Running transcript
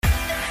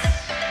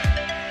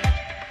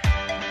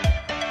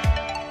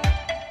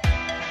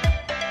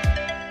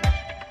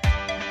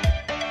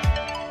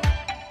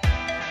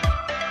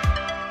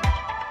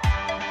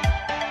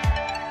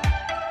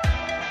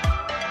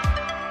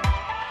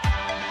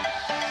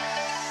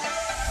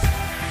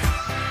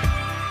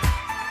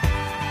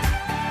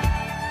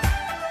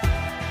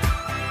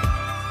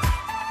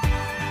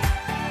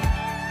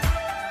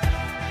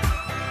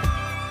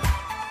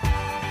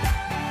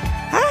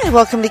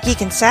welcome to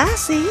Geek and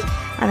Sassy.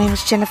 My name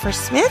is Jennifer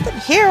Smith.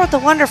 I'm here with the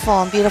wonderful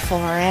and beautiful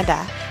Miranda.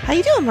 How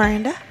you doing,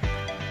 Miranda?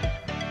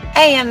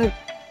 I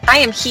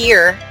am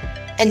here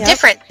and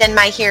different than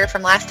my here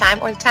from last time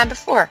or the time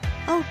before.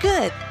 Oh,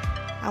 good.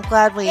 I'm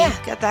glad we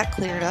got that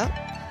cleared up.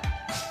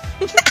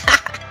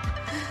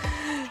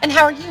 And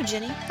how are you,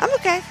 Jenny? I'm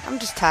okay. I'm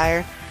just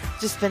tired.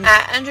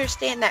 I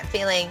understand that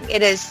feeling.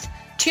 It is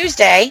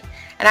Tuesday,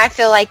 and I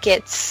feel like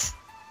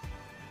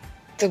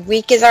the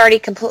week is already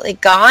completely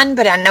gone,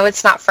 but I know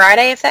it's not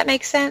Friday, if that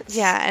makes sense.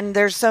 Yeah, and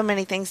there's so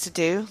many things to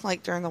do,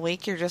 like during the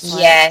week. You're just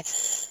like,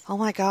 yes. Oh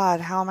my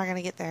God, how am I going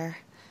to get there?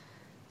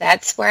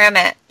 That's where I'm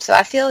at, so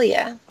I feel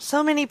you.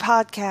 So many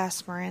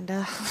podcasts,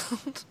 Miranda.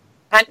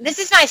 This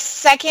is my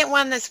second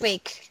one this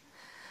week.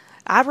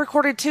 I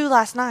recorded 2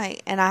 last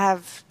night, and I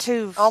have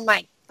 2. Oh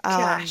my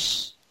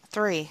gosh.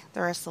 3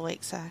 the rest of the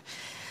week, so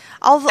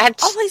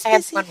always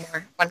busy. I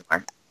have one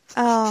more.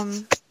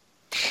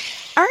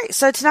 All right,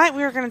 so tonight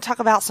we are going to talk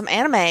about some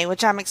anime,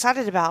 which I'm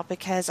excited about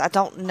because I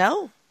don't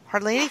know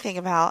hardly anything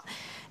about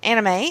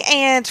anime.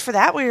 And for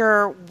that, we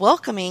are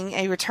welcoming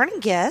a returning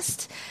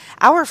guest,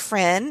 our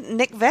friend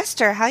Nick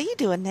Vester. How you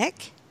doing,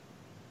 Nick?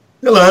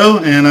 Hello,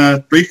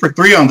 and 3 for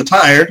 3 on the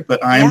tired,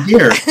 but I am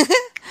here.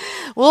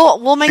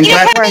 we'll make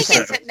it makes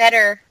it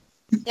better.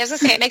 I was going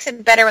to say, it makes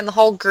it better when the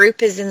whole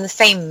group is in the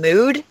same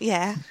mood.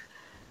 Yeah.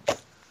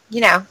 You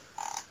know.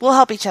 We'll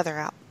help each other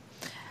out.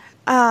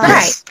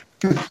 Right.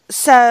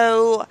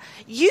 So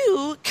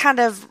you kind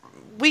of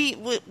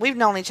we've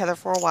known each other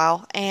for a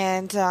while,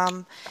 and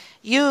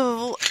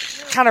you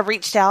kind of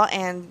reached out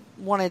and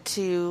wanted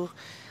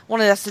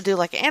us to do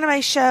like an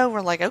anime show.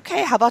 We're like,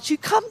 okay, how about you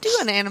come do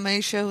an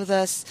anime show with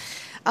us?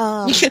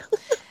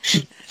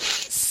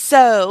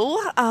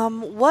 So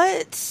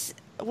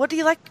what do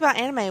you like about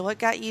anime? What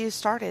got you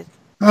started?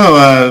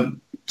 So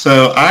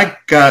I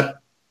got,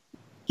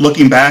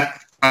 looking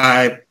back,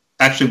 I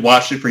actually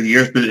watched it for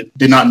years, but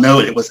did not know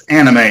it was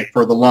anime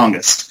for the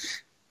longest.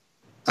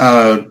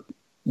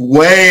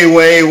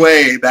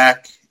 Way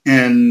back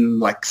in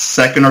like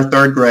 2nd or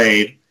 3rd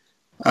grade,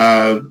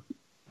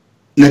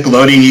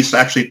 Nickelodeon used to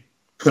actually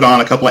put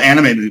on a couple of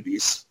anime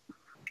movies.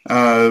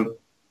 I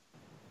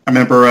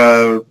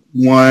remember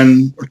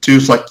 1 or 2,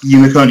 like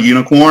Unicorn to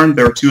Unicorn.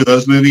 There were 2 of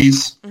those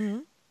movies. Mm-hmm.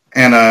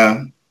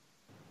 And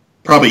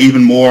probably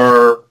even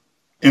more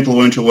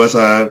influential was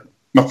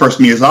my first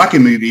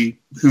Miyazaki movie,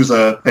 who's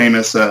a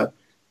famous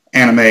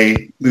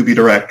anime movie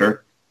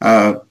director,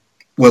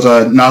 was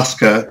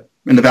Nausicaa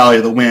in the Valley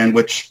of the Wind,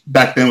 which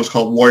back then was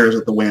called Warriors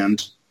of the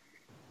Wind.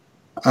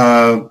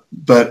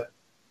 But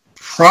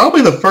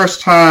probably the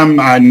first time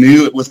I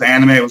knew it was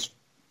anime was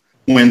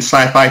when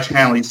Sci-Fi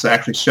Channel used to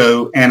actually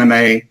show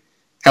anime,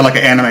 had like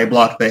an anime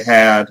block they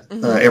had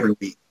every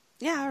week.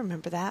 Yeah, I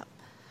remember that.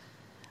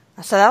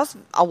 So that was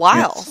a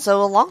while,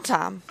 so a long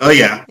time. Oh,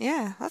 yeah.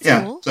 Yeah, that's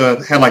cool. So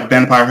it had like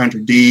Vampire Hunter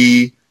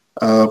D,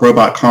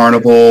 Robot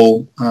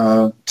Carnival,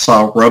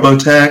 saw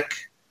Robotech.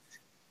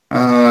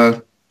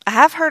 I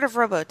have heard of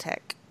Robotech.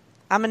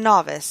 I'm a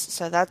novice,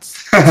 so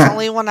that's the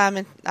only one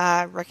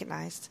I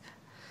recognized.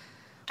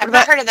 I've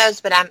not heard of those,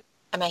 but I'm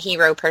a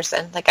hero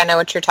person. Like, I know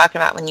what you're talking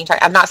about when you talk.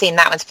 I've not seen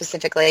that one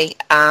specifically,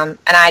 and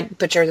I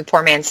butcher the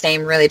poor man's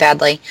name really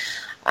badly.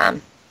 But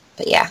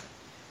yeah.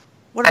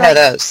 I know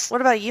those. What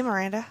about you,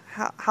 Miranda?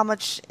 How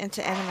much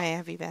into anime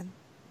have you been?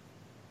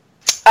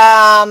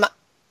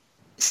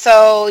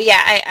 So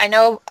yeah, I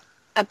know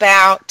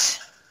about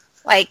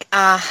like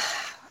I'm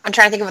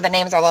trying to think of the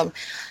names of them.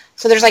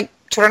 So there's like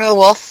Children of the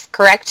Wolf,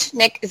 correct,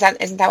 Nick?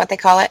 Isn't that what they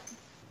call it?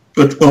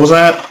 What was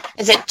that?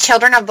 Is it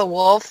Children of the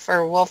Wolf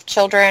or Wolf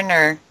Children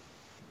or?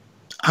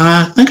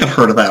 I think I've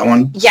heard of that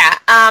one. Yeah.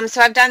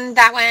 So I've done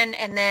that one,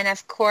 and then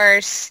of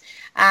course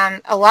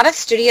a lot of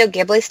Studio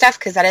Ghibli stuff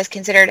because that is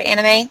considered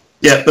anime.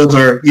 Yeah, those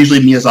are usually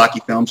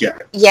Miyazaki films, yeah.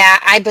 Yeah,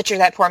 I butcher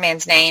that poor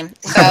man's name.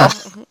 So,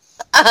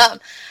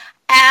 and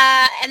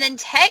then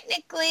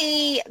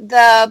technically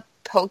the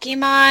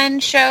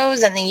Pokemon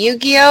shows and the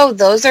Yu-Gi-Oh!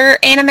 Those are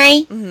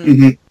anime.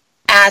 Mm-hmm.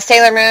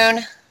 Sailor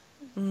Moon.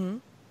 Mm-hmm.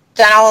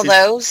 Done all of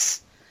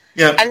those.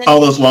 Yeah, then,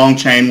 all those long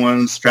chain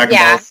ones, Dragon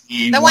Ball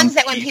Z. The ones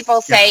that when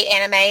people say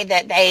anime,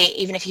 that they,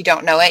 even if you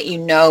don't know it, you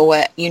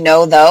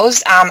know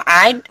those.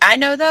 I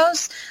know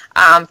those.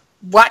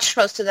 Watched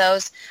most of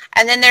those.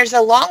 And then there's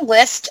a long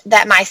list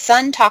that my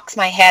son talks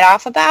my head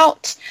off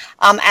about.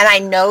 And I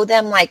know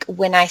them like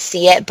when I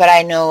see it, but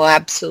I know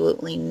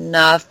absolutely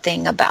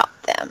nothing about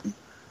them.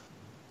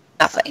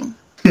 Nothing.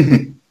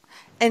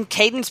 And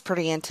Caden's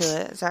pretty into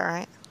it. Is that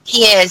right?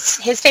 He is.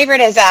 His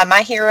favorite is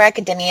My Hero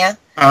Academia.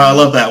 I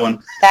love that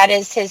one. That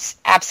is his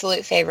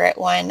absolute favorite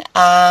one.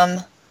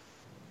 And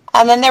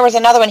then there was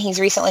another one he's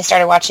recently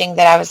started watching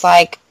that I was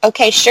like,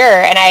 okay,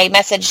 sure. And I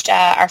messaged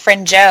our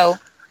friend Joe.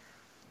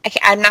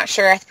 I'm not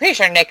sure. I'm pretty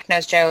sure Nick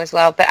knows Joe as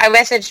well. But I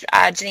messaged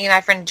Jenny and my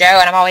friend Joe,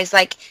 and I'm always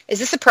like, is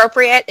this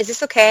appropriate? Is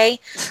this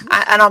okay?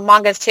 And on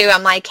mangas, too,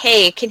 I'm like,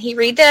 hey, can he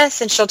read this?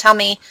 And she'll tell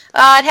me,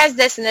 oh, it has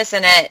this and this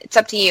in it. It's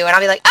up to you. And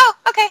I'll be like, oh,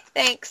 okay,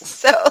 thanks.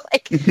 So,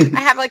 like, I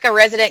have, like, a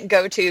resident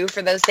go-to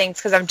for those things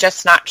because I'm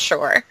just not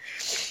sure.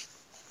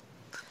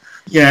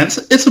 Yeah,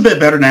 it's a bit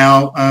better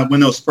now.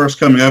 When it was first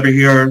coming over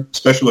here,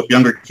 especially with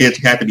younger kids,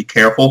 you had to be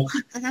careful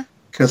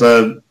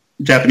because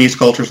Japanese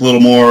culture is a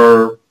little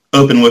more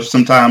open with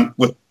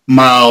with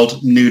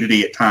mild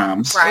nudity at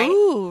times. Right.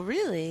 Ooh,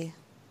 really?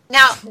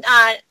 Now,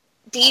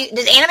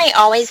 does anime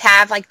always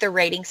have like the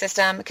rating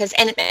system? Because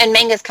and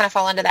mangas kind of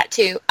fall into that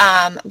too.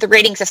 The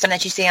rating system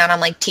that you see on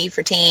like T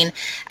for Teen.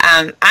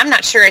 I'm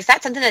not sure. Is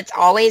that something that's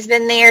always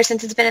been there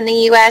since it's been in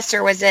the U.S.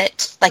 or was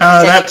it like you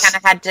said, you kind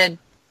of had to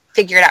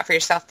figure it out for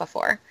yourself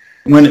before?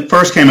 When it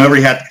first came over,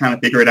 you had to kind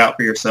of figure it out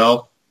for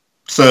yourself.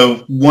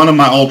 So one of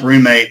my old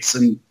roommates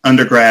in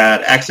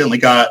undergrad accidentally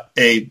got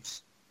a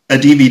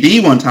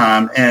DVD one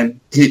time, and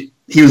he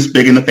was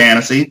big into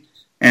fantasy,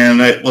 and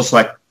it was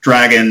like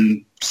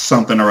Dragon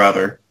something or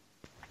other.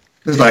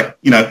 It was like,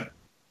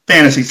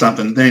 fantasy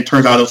something. Then it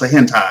turns out it was a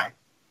hentai.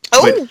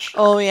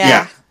 Oh,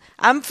 yeah.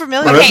 I'm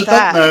familiar with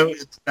that. No,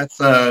 that's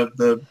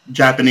the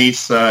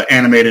Japanese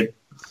animated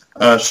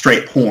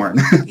straight porn,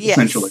 yes.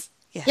 essentially.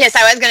 Yes,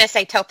 I was going to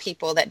say tell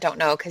people that don't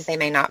know because they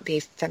may not be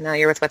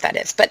familiar with what that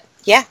is. But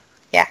yeah.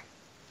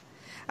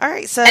 All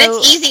right, so... And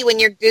it's easy when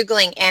you're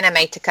Googling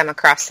anime to come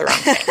across the wrong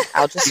thing.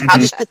 I'll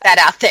just put that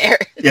out there.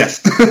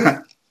 Yes.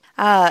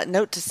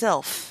 Note to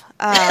self.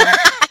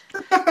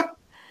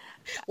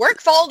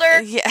 Work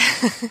folder. Yeah.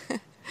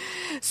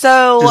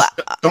 So... Just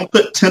don't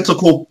put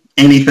tentacle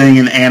anything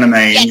in anime.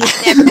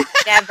 Yeah,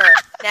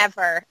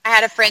 never. I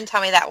had a friend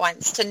tell me that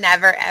once, to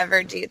never,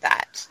 ever do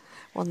that.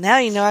 Well, now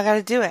you know I got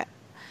to do it.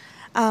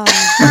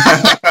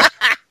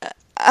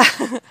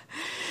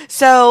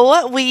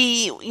 So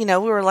we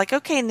were like,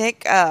 okay,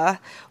 Nick,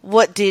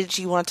 what did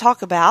you want to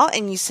talk about?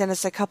 And you sent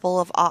us a couple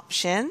of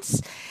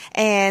options.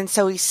 And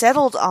so we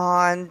settled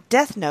on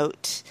Death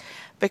Note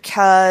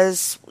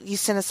because you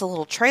sent us a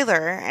little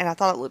trailer and I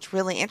thought it looked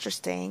really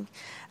interesting.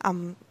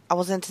 I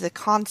was into the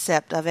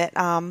concept of it.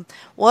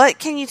 What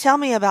can you tell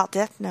me about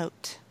Death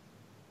Note?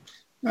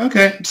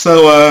 Okay.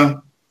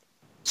 So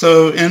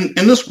in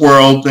this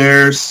world,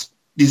 there's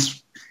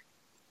these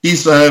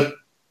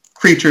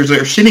creatures that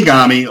are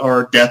Shinigami,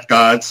 or death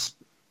gods,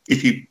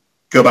 if you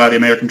go by the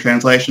American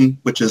translation,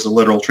 which is a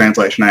literal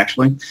translation,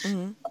 actually.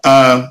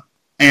 Mm-hmm.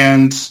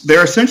 And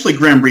they're essentially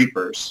Grim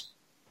Reapers.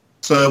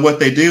 So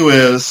what they do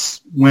is,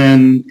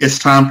 when it's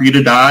time for you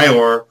to die,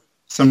 or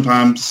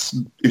sometimes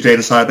if they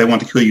decide they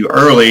want to kill you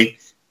early,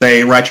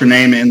 they write your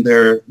name in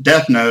their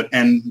death note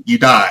and you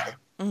die.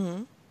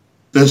 Mm-hmm.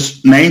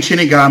 This main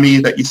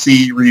Shinigami that you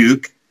see,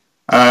 Ryuk,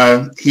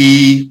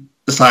 he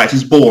decides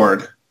he's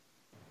bored,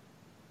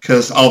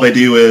 because all they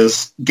do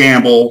is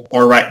gamble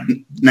or write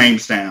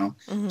names down.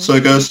 Mm-hmm. So he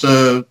goes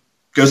to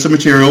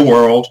material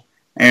world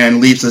and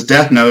leaves his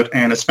death note,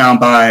 and it's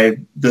found by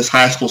this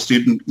high school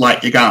student,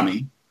 Light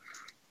Yagami.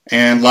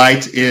 And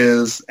Light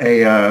is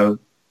a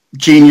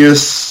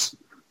genius,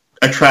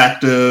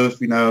 attractive,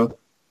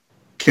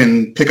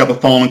 can pick up a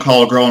phone and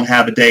call a girl and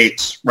have a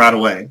date right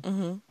away.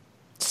 Mm-hmm.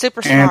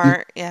 Super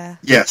smart, yeah.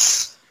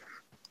 Yes.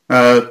 In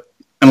a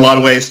lot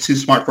of ways, too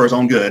smart for his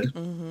own good.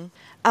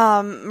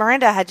 Mm-hmm.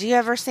 Miranda, had you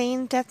ever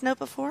seen Death Note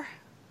before?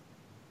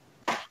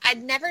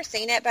 I'd never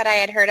seen it, but I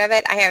had heard of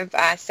it. I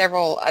have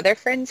several other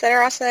friends that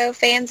are also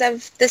fans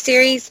of the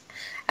series.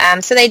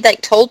 So they'd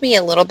told me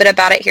a little bit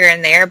about it here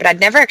and there, but I'd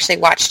never actually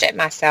watched it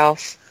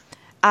myself.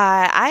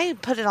 I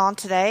put it on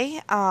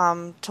today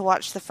to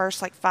watch the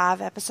first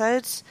 5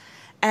 episodes,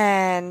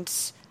 and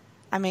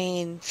I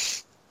mean,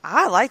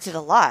 I liked it a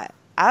lot.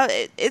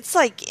 It's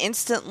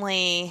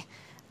instantly,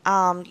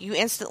 you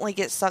instantly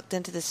get sucked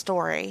into the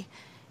story.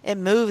 It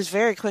moves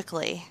very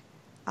quickly,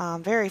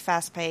 very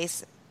fast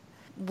paced.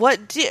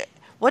 What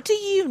do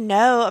you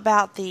know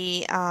about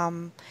the?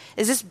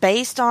 Is this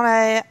based on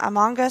a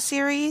manga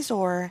series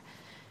or?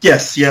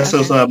 Yes. Okay. It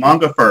was a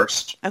manga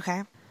first.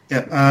 Okay.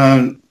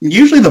 Yeah.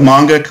 Usually the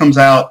manga comes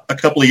out a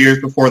couple of years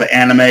before the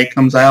anime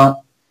comes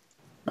out.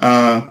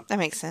 That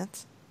makes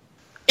sense.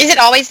 Is it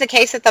always the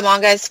case that the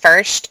manga is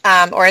first,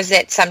 or is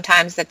it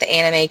sometimes that the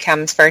anime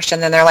comes first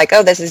and then they're like,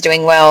 "Oh, this is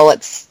doing well.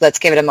 Let's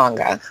give it a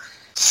manga."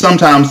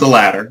 Sometimes the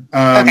latter.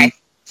 Okay.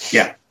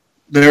 Yeah.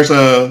 There's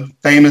a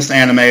famous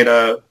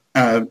anime,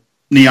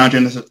 Neon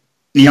Genesis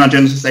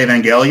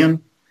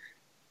Evangelion.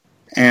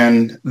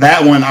 And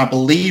that one, I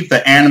believe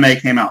the anime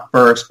came out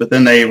first, but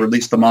then they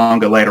released the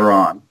manga later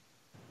on.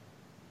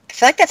 I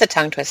feel like that's a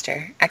tongue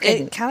twister.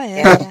 It kind of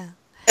is,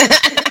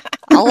 yeah.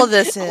 All of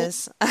this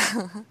is.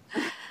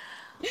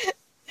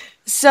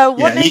 So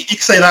what? Yeah, you can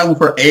say that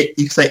one you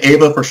can say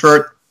Ava for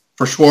short.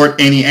 For short,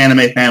 any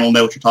anime fan will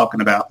know what you're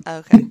talking about.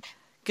 Okay.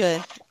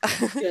 Good.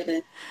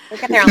 They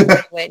got their own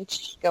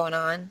language going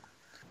on.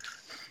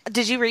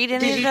 Did you read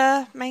any of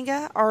the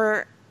manga,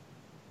 or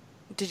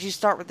did you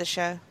start with the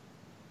show?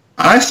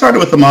 I started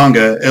with the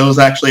manga. It was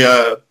actually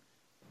I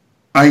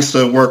used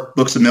to work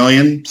Books A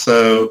Million,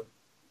 so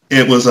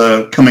it was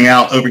coming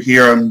out over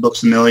here on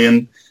Books A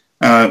Million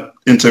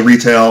into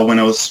retail when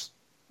it was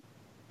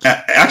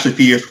actually a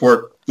few years before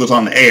it was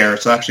on the air.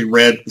 So I actually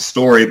read the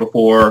story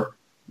before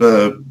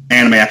the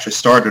anime actually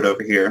started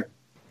over here.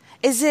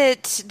 Do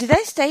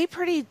they stay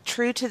pretty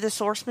true to the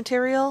source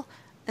material?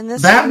 in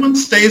this That one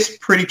stays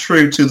pretty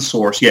true to the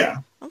source, yeah.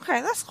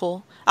 Okay, that's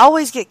cool. I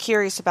always get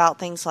curious about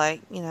things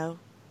like,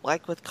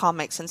 like with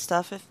comics and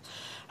stuff, if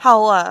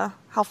how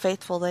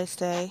faithful they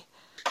stay.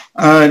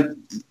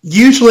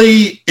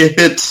 Usually, if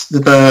it's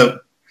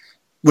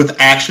with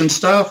action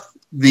stuff,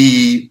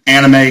 the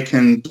anime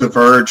can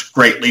diverge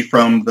greatly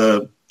from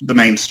the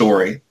main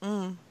story.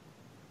 Mm.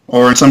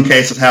 Or in some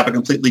cases have a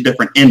completely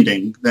different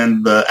ending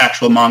than the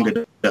actual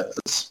manga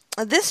does.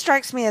 This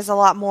strikes me as a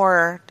lot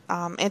more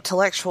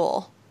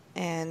intellectual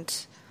and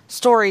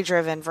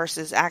story-driven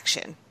versus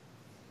action.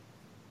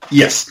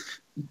 Yes.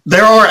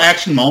 There are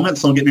action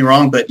moments, don't get me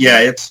wrong, but yeah,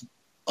 it's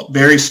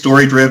very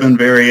story-driven,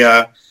 very...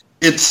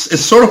 It's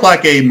sort of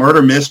like a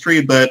murder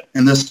mystery, but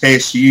in this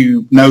case,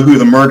 you know who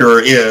the murderer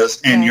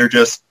is, and you're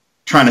just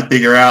trying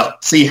to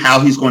see how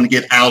he's going to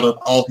get out of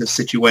all his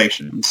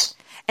situations.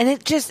 And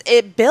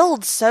it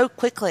builds so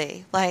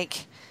quickly,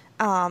 like,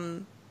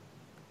 and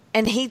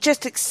he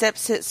just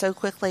accepts it so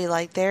quickly.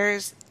 Like,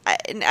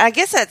 I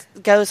guess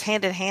that goes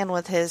hand in hand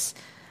with his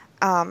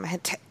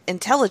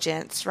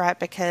intelligence, right?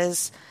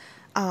 Because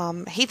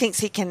he thinks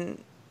he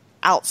can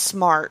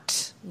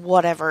outsmart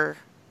whatever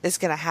is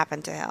going to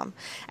happen to him.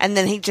 And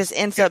then he just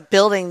ends up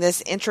building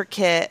this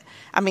intricate,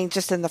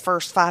 just in the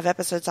first 5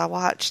 episodes I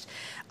watched,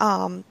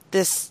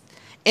 this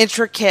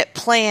intricate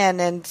plan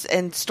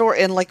and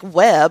story and like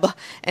web,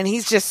 and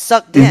he's just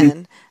sucked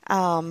in.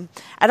 I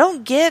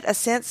don't get a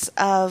sense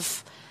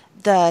of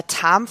the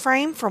time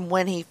frame from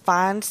when he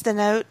finds the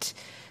note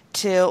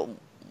to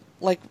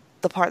like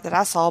the part that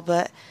I saw,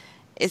 but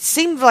it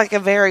seemed like a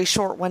very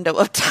short window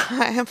of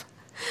time.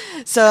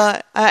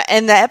 So,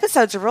 and the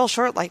episodes are real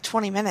short, like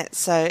 20 minutes,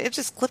 so it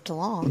just clipped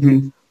along.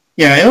 Mm-hmm.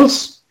 Yeah, it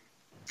was...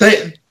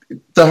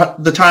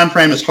 The time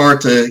frame is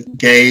hard to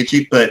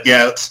gauge, but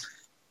yeah, it's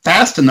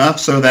fast enough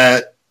so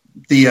that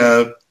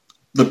the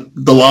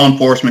law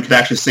enforcement could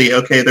actually see,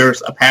 okay,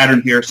 there's a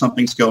pattern here,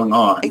 something's going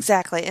on.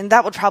 Exactly, and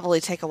that would probably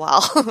take a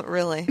while,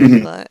 really.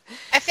 Mm-hmm. But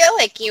I feel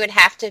like you would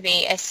have to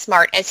be as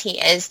smart as he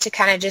is to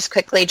kind of just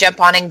quickly jump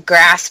on and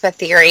grasp a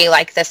theory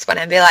like this one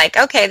and be like,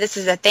 okay, this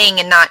is a thing,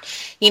 and not,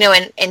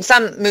 in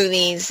some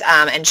movies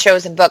and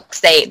shows and books,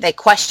 they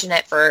question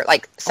it for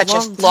like such a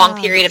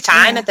long period of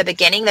time at the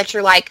beginning that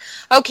you're like,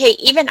 okay,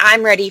 even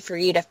I'm ready for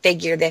you to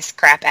figure this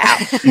crap out.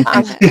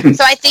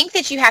 So I think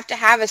that you have to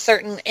have a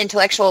certain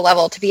intellectual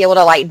level to be able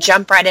to like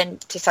jump right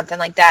into something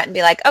like that and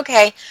be like,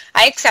 okay,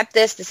 I accept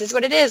this. This is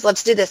what it is.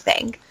 Let's do this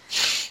thing.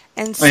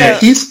 And so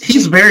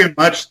he's very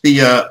much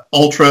the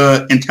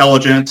ultra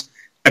intelligent,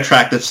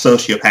 attractive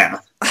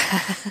sociopath.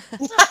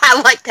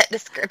 I like that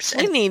description.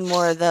 We need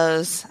more of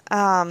those.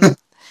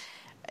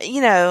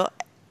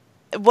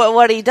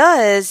 What he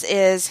does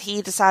is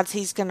he decides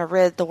he's going to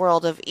rid the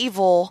world of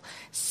evil.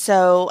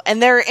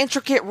 And there are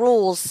intricate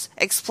rules.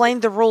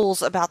 Explain the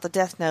rules about the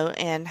Death Note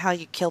and how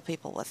you kill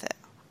people with it.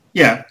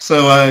 Yeah,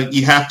 so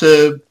you have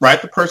to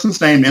write the person's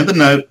name in the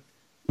note,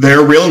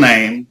 their real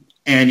name,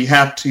 and you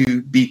have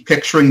to be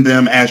picturing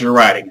them as you're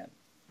writing it.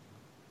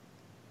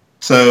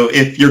 So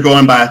if you're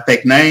going by a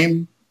fake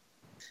name,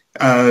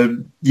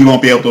 it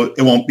won't be able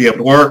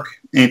to work.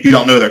 And if you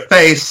don't know their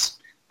face,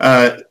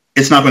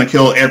 it's not going to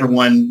kill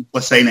everyone,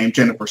 let's say, named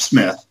Jennifer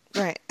Smith.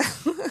 Right.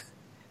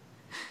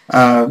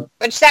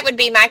 Which that would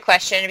be my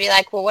question, to be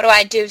like, well, what do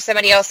I do if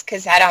somebody else,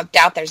 because I don't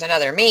doubt there's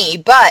another me,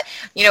 but,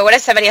 what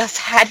if somebody else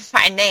had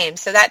my name?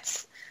 So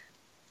that's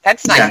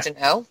nice to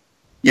know.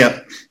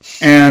 Yep.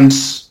 And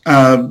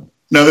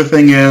another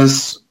thing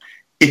is,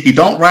 if you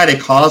don't write a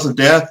cause of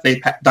death, they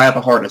die of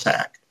a heart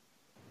attack.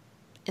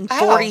 In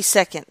 40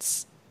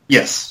 seconds.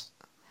 Yes.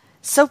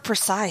 So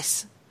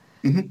precise.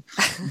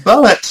 Mm-hmm.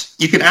 But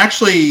you can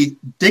actually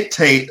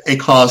dictate a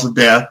cause of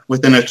death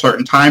within a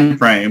certain time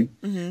frame.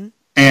 Mm-hmm.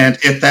 And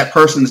if that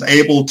person is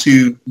able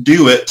to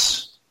do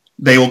it,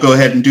 they will go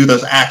ahead and do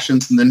those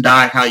actions and then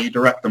die how you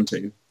direct them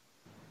to.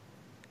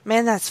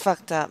 Man, that's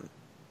fucked up.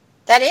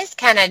 That is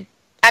kind of...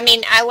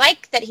 I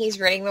like that he's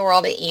ridding the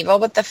world of evil,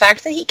 but the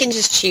fact that he can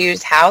just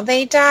choose how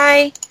they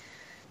die,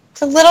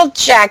 it's a little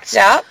jacked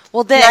up.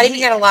 Well, then not even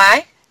going to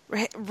lie.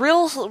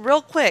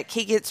 Real quick,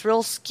 he gets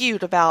real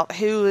skewed about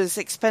who is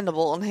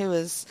expendable and who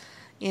is,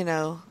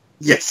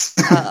 Yes.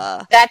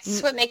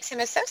 That's what makes him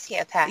a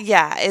sociopath.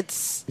 Yeah, it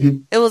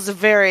was a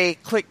very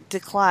quick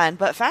decline,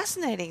 but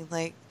fascinating.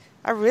 Like,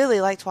 I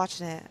really liked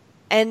watching it.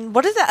 And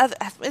what is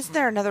that? Isn't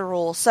there another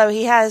rule? So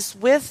he has,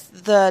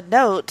 with the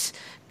note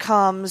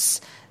comes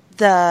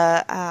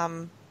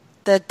the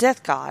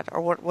death god,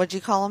 or what'd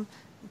you call him?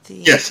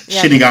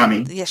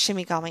 Shinigami.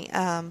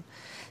 Shinigami.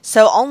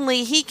 So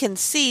only he can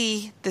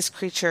see this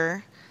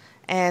creature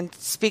and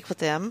speak with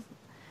them.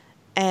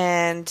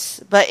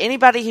 But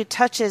anybody who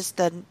touches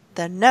the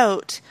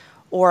note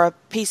or a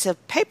piece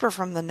of paper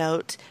from the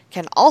note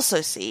can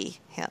also see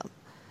him.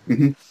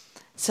 Mm-hmm.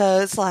 So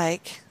it's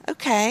like,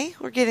 okay,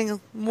 we're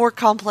getting more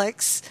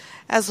complex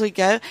as we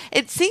go.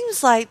 It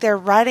seems like they're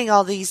writing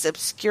all these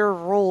obscure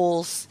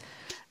rules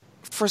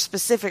for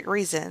specific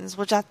reasons,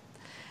 which I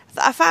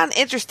find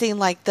interesting,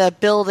 like the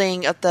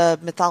building of the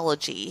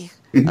mythology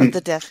of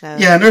the Death Note.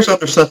 Yeah, and there's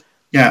other stuff.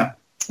 Yeah,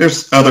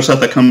 there's other stuff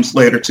that comes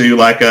later too.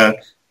 Like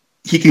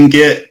he can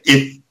get,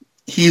 if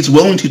he's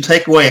willing to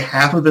take away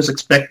half of his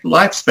expected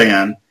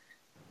lifespan,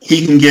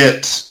 he can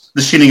get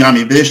the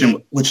Shinigami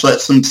Vision, which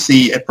lets him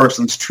see a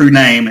person's true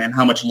name and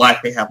how much life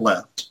they have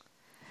left.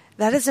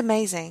 That is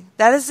amazing.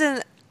 That is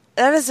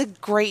a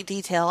great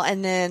detail.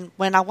 And then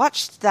when I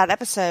watched that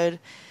episode,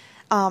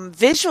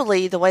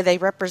 visually, the way they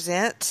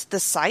represent the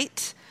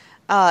site,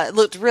 it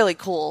looked really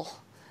cool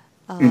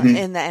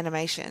in the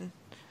animation.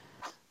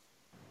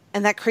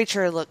 And that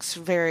creature looks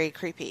very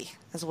creepy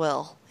as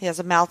well. He has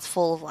a mouth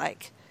full of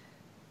like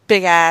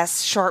big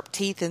ass, sharp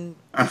teeth and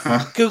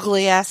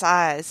googly ass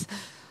eyes.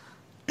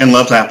 And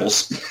loves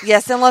apples.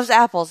 Yes, and loves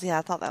apples. Yeah,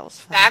 I thought that was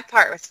funny. That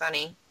part was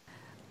funny.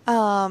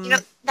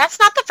 That's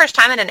not the first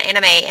time in an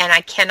anime, and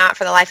I cannot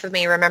for the life of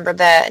me remember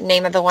the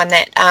name of the one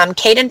that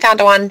Caden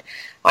found one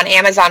on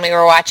Amazon we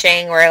were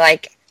watching where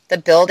like the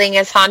building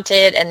is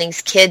haunted and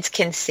these kids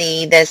can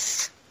see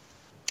this,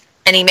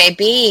 and he may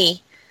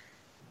be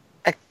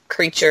a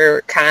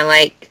creature kind of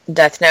like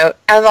Death Note,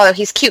 although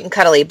he's cute and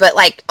cuddly, but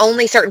like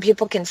only certain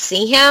people can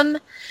see him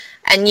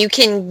and you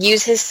can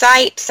use his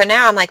sight. So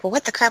now I'm like, well,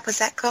 what the crap was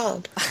that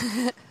called?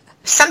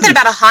 Something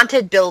about a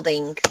haunted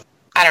building.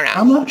 I don't know.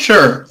 I'm not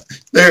sure.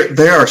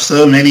 There are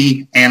so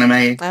many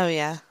anime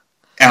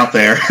out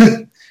there.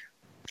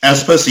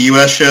 As opposed to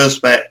U.S. shows,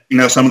 but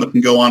some of them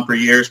can go on for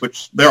years,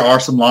 which there are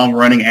some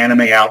long-running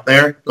anime out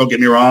there, don't get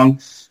me wrong.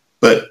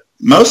 But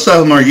most of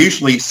them are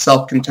usually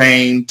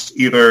self-contained,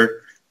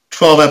 either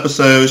 12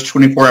 episodes,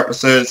 24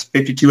 episodes,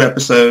 52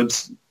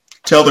 episodes,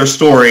 tell their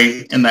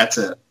story, and that's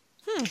it.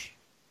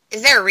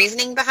 Is there a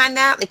reasoning behind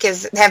that?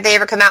 Because have they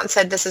ever come out and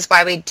said, this is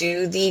why we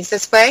do these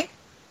this way?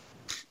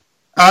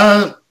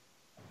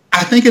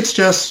 I think it's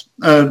just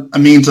a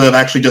means of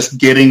actually just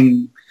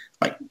getting,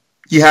 like,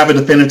 you have a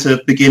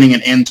definitive beginning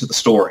and end to the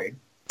story.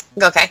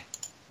 Okay.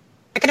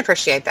 I can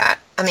appreciate that.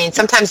 I mean,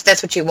 sometimes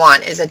that's what you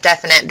want, is a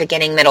definite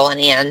beginning, middle, and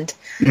end.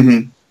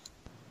 Mm-hmm.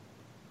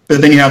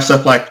 But then you have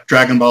stuff like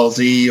Dragon Ball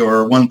Z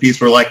or One Piece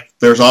where, like,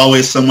 there's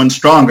always someone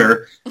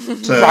stronger.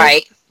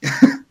 Right.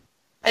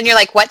 And you're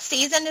like, what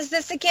season is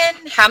this again?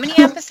 How many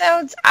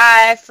episodes?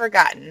 I've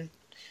forgotten.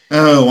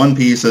 Oh, One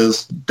Piece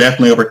is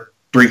definitely over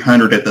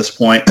 300 at this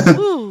point.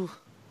 Ooh.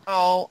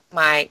 Oh,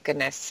 my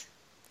goodness.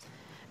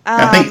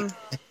 I think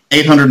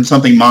 800 and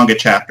something manga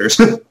chapters.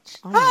 Oh,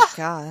 my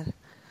God.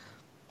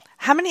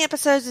 How many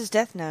episodes is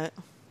Death Note?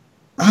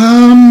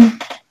 I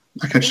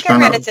think I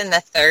read it's in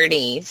the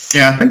 30s.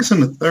 Yeah, I think it's in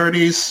the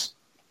 30s.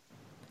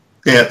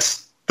 Yeah,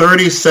 it's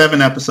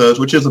 37 episodes,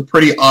 which is a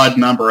pretty odd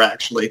number,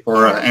 actually,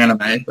 for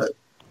anime. But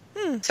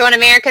So in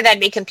America, that'd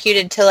be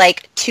computed to,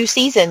 like, 2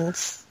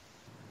 seasons.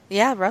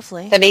 Yeah,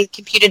 roughly. That'd be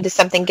computed to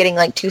something getting,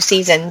 like, 2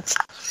 seasons.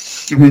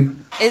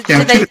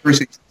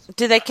 Mm-hmm.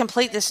 Do they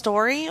complete the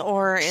story,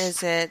 or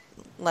is it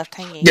left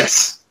hanging?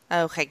 Yes.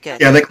 Okay, good.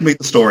 Yeah, they complete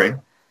the story.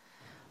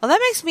 Well, that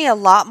makes me a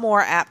lot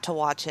more apt to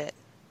watch it,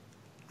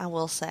 I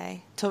will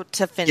say, to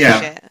finish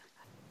it.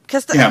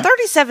 Because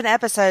 37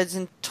 episodes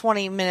and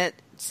 20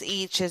 minutes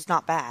each is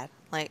not bad.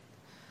 Like,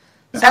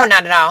 No,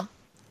 not at all.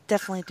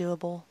 Definitely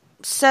doable.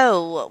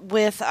 So,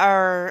 with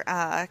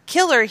our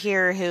killer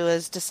here who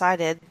has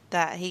decided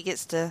that he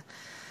gets to...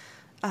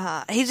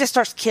 he just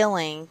starts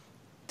killing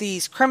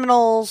these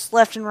criminals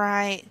left and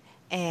right,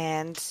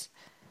 and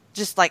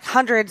just like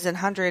hundreds and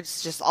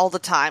hundreds just all the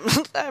time.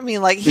 I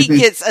mean, like, he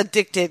gets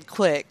addicted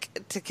quick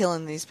to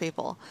killing these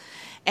people.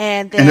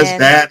 And then, his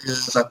dad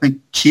is, I think,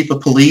 chief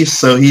of police,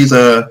 so he's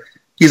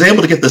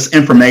able to get this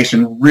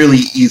information really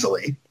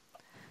easily.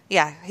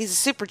 Yeah, he's a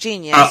super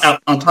genius.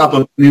 On top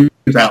of news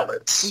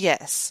outlets.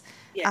 Yes.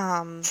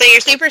 Yeah. So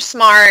you're super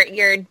smart,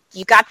 you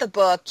got the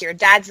book, your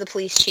dad's the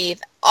police chief,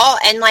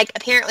 and like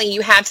apparently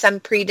you have some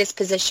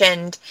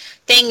predispositioned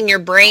thing in your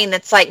brain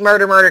that's like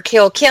murder, murder,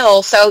 kill,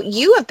 kill, so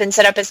you have been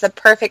set up as the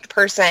perfect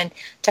person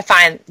to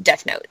find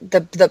Death Note,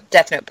 the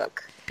Death Note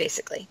book,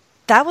 basically.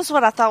 That was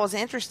what I thought was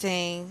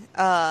interesting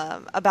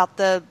about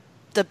the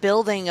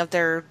building of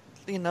their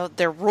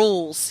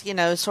rules,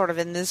 sort of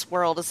in this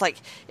world. It's like,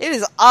 it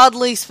is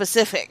oddly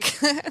specific.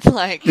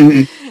 Like,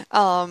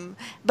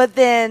 but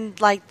then,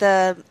 like,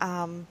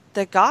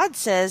 the god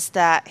says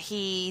that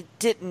he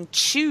didn't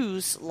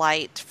choose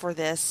light for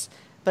this,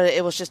 but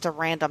it was just a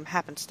random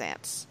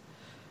happenstance.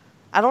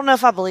 I don't know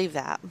if I believe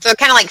that. So it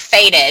kind of like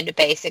fated,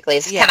 basically.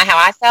 It's kind of how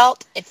I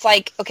felt. It's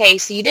like, okay,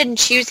 so you didn't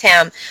choose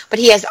him, but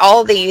he has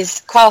all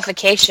these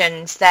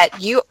qualifications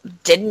that you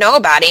didn't know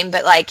about him,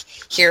 but like,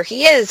 here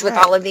he is with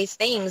all of these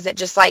things that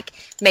just like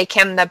make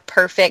him the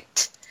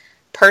perfect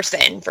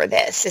person for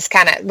this. Is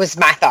kind of was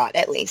my thought,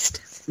 at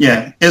least.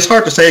 Yeah, it's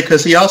hard to say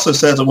because he also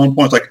says at one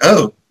point, it's like,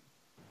 oh,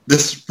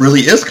 this really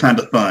is kind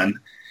of fun.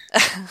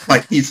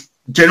 Like, he's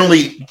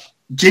genuinely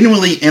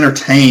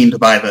entertained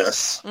by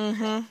this.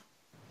 Mm-hmm.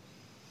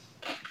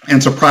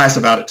 And surprised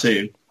about it,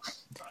 too.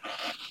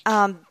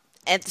 And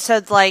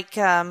so, like,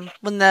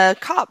 when the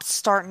cops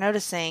start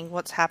noticing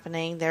what's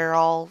happening, they're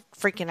all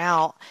freaking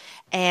out.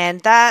 And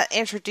that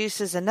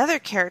introduces another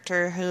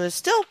character who is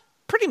still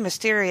pretty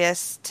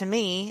mysterious to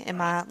me in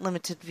my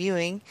limited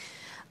viewing.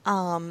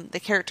 the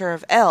character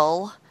of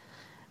Elle,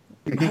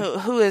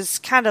 who is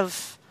kind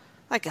of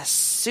like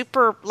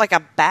like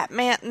a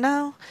Batman.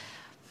 No,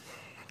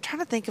 I'm trying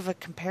to think of a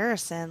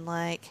comparison.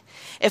 Like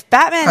if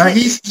Batman,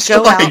 he's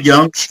still like a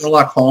young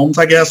Sherlock Holmes,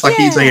 I guess. Like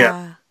he's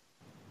a.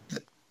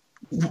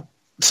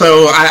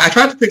 So I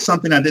tried to pick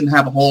something that didn't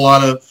have a whole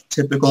lot of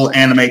typical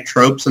anime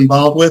tropes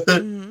involved with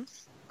it. Mm-hmm.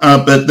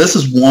 But this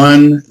is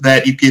one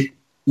that you get.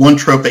 One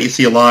trope that you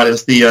see a lot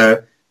is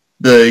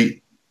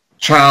the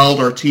child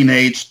or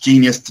teenage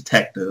genius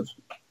detective.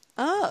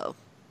 Oh.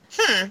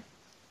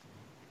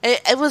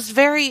 It was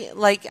very,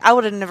 like, I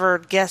would have never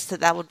guessed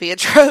that would be a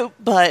trope,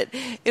 but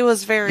it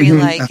was very,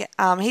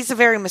 he's a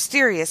very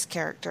mysterious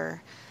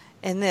character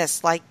in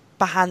this, like,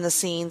 behind the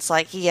scenes.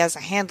 Like, he has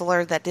a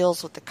handler that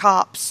deals with the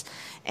cops,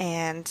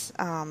 and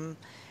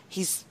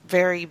he's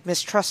very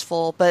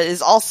mistrustful, but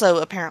is also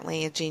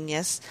apparently a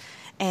genius,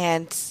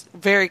 and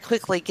very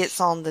quickly gets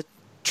on the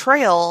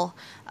trail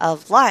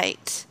of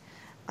Light.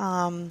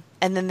 And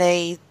then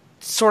they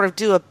sort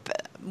of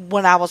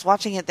when I was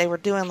watching it, they were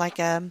doing like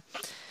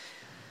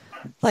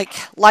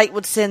Light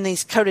would send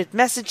these coded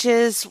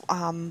messages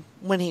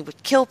when he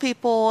would kill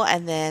people,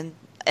 and then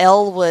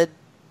Elle would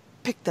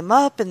pick them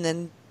up and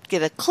then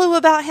get a clue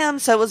about him.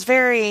 So it was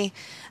very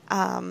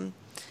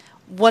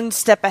one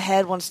step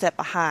ahead, one step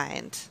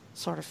behind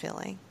sort of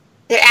feeling.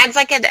 It adds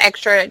like an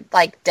extra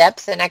like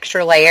depth, an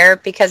extra layer,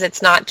 because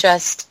it's not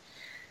just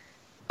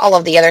all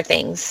of the other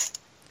things.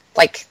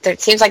 Like it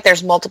seems like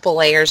there's multiple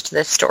layers to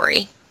this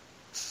story.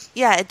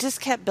 Yeah, it just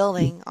kept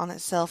building on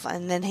itself,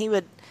 and then he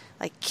would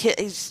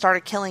he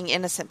started killing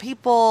innocent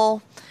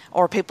people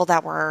or people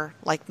that were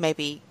like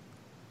maybe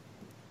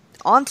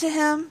onto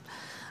him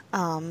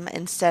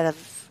instead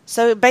of.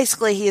 So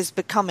basically, he is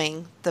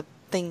becoming the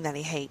thing that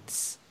he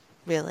hates,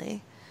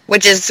 really.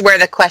 Which is where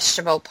the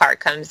questionable part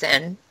comes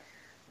in.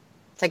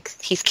 It's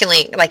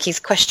like he's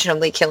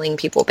questionably killing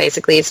people.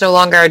 Basically, it's no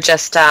longer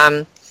just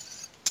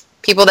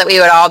people that we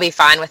would all be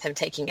fine with him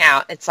taking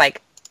out. It's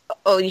like,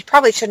 oh, you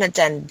probably shouldn't have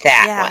done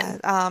that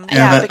one.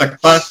 The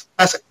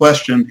classic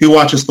question: who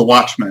watches The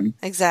Watchmen?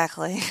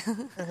 Exactly.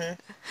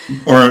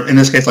 Mm-hmm. Or in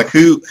this case, like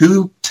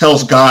who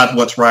tells God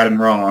what's right and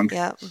wrong?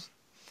 Yep.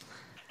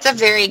 It's a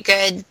very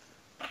good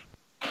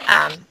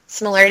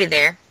similarity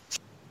there.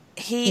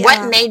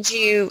 What made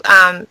you,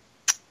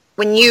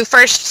 when you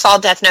first saw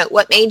Death Note,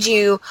 what made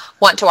you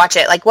want to watch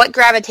it? Like, what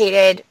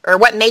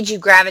made you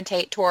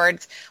gravitate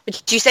towards,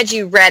 which you said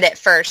you read it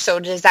first, so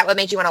is that what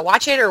made you want to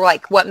watch it, or,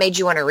 like, what made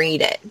you want to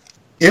read it?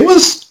 It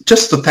was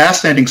just a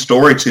fascinating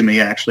story to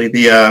me, actually.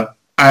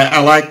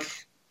 I like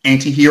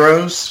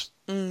anti-heroes,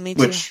 me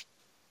too. Which,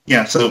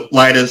 so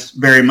Light is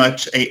very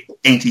much a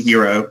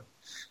anti-hero.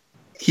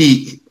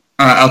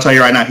 I'll tell you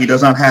right now, he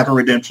does not have a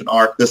redemption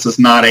arc. This is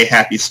not a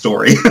happy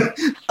story.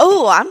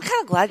 Oh, I'm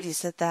kind of glad you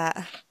said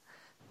that.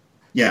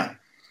 Yeah.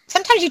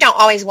 Sometimes you don't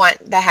always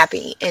want the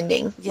happy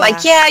ending. Yeah.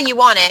 Like, you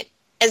want it.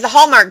 As the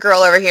Hallmark girl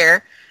over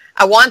here,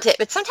 I want it.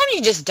 But sometimes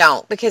you just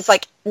don't. Because,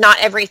 like, not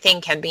everything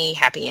can be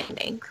happy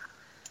ending.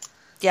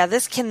 Yeah,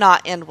 this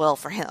cannot end well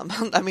for him.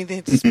 I mean,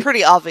 it's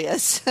pretty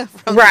obvious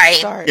from the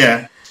start.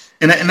 Yeah.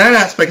 And in that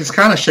aspect, it's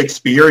kind of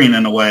Shakespearean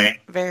in a way.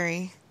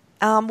 Very.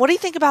 What do you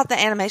think about the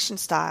animation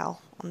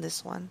style on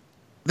this one?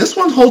 This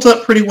one holds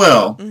up pretty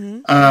well.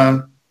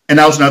 Mm-hmm. And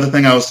that was another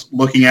thing I was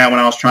looking at when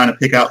I was trying to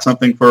pick out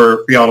something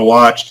for y'all to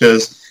watch,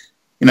 because,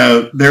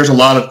 there's a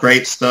lot of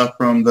great stuff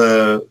from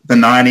the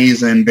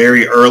 90s and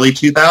very early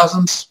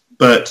 2000s,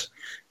 but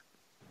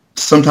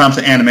sometimes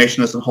the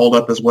animation doesn't hold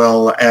up as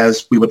well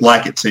as we would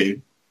like it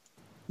to,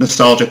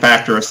 nostalgia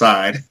factor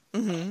aside.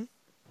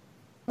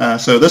 Mm-hmm.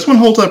 So this one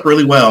holds up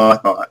really well, I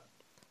thought.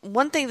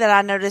 One thing that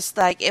I noticed,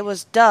 like, it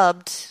was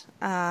dubbed,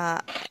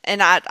 and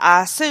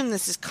I assume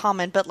this is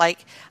common, but,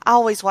 like, I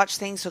always watch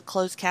things with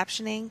closed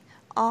captioning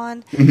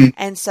on,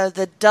 and so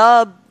the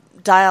dub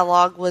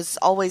dialogue was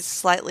always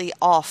slightly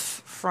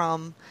off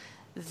from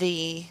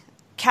the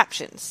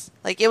captions.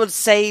 Like, it would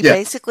say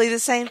basically the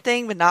same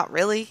thing, but not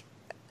really.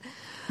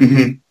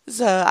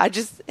 So I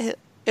just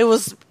it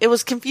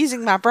was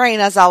confusing my brain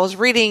as I was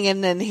reading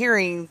and then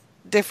hearing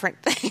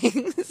different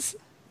things.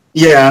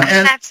 Yeah,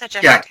 and I have such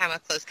a hard time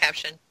with closed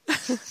caption.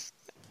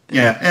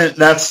 Yeah, and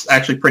that's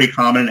actually pretty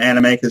common in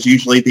anime, because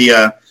usually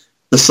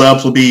the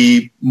subs will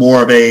be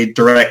more of a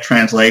direct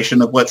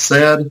translation of what's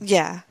said.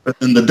 Yeah. But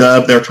in the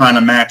dub, they're trying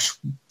to match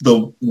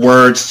the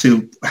words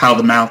to how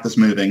the mouth is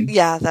moving.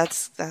 Yeah,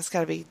 that's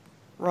got to be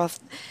rough.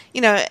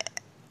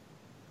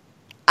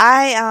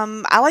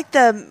 I like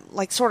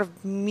the sort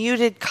of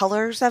muted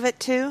colors of it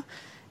too.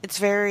 It's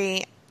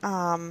very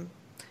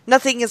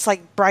nothing is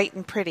like bright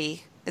and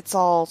pretty. It's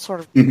all sort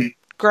of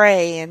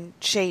gray and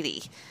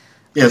shady.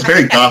 Yeah, it's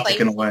very gothic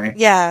in a way.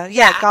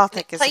 Yeah,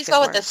 gothic is a good plays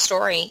well word. with the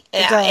story.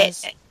 It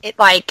does.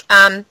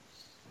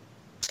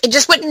 It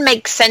just wouldn't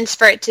make sense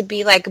for it to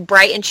be like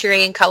bright and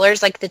cheery in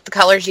colors, like the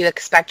colors you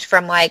expect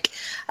from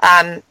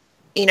Dragon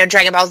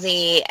Ball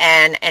Z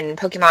and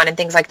Pokemon and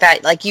things like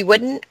that. Like, you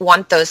wouldn't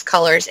want those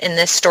colors in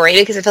this story,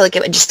 because I feel like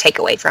it would just take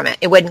away from it.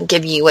 It wouldn't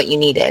give you what you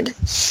needed.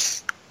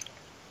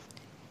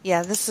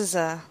 Yeah, this is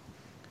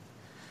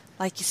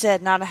like you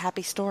said, not a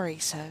happy story.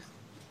 So.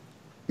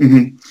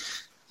 Mm-hmm.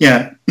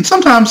 Yeah, and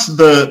sometimes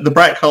the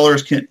bright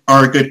colors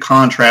are a good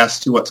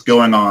contrast to what's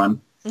going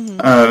on.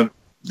 Mm-hmm.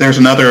 There's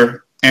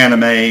another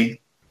anime.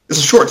 It's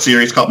a short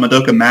series called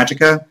Madoka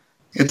Magica.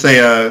 It's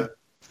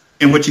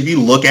in which if you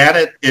look at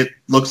it, it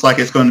looks like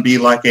it's going to be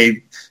like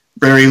a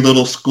very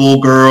little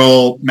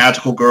schoolgirl,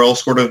 magical girl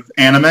sort of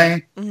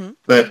anime. Mm-hmm.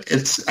 But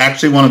it's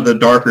actually one of the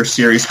darker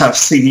series I've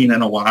seen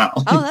in a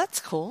while. Oh, that's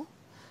cool.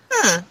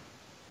 Huh.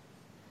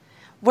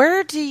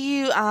 Where do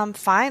you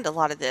find a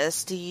lot of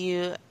this?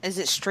 Is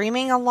it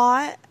streaming a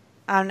lot?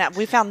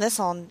 We found this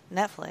on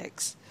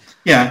Netflix.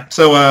 Yeah.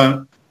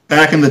 So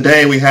back in the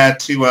day, we had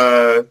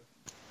to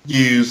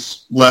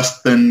use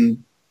less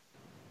than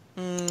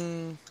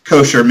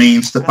kosher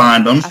means to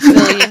find them.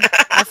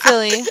 I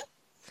feel you.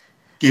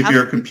 Give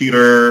your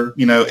computer,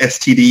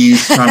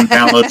 STDs, trying to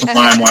download some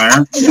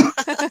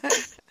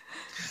LimeWire.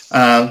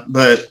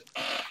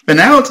 But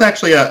now it's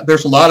actually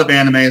there's a lot of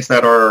animes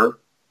that are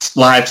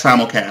live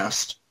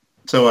simulcast.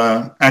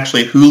 So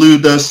actually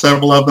Hulu does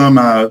several of them.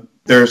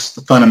 There's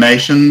the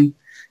Funimation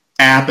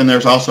app, and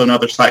there's also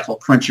another site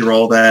called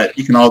Crunchyroll that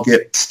you can all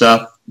get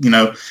stuff,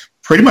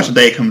 pretty much the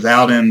day it comes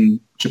out in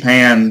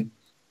Japan,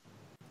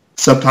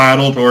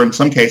 subtitled or in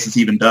some cases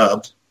even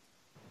dubbed.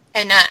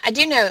 And I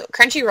do know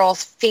Crunchyroll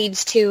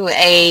feeds to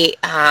it's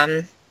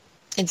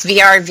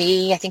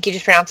VRV, I think you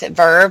just pronounce it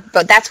Verb,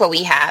 but that's what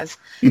we have.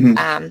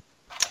 Mm-hmm.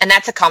 And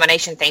that's a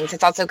combination of things.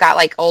 It's also got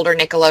like older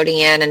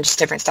Nickelodeon and just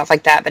different stuff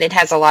like that, but it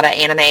has a lot of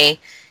anime,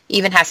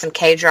 even has some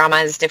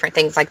K-dramas, different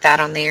things like that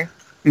on there.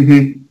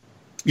 Mm-hmm.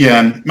 Yeah,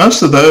 and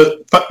most of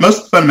the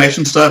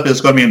Funimation stuff is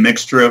going to be a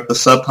mixture of the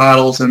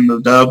subtitles and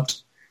the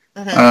dubbed.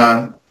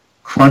 Mm-hmm.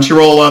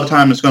 Crunchyroll a lot of the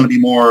time is going to be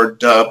more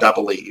dubbed, I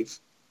believe.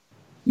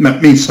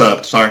 Means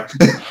subbed, sorry.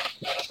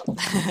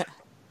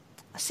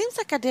 Seems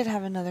like I did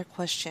have another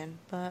question,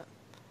 but...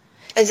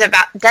 Is it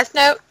about Death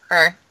Note,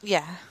 or...?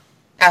 Yeah.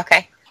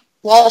 Okay.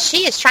 Well,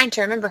 she is trying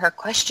to remember her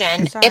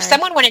question. Sorry. If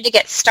someone wanted to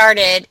get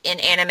started in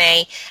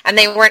anime and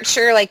they weren't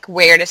sure like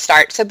where to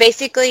start, so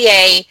basically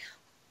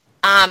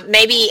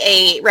maybe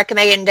a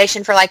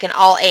recommendation for like an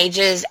all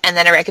ages and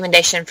then a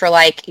recommendation for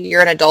like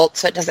you're an adult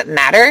so it doesn't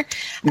matter.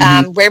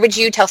 Mm-hmm. Where would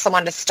you tell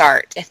someone to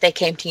start if they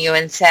came to you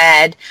and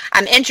said,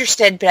 I'm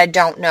interested but I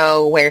don't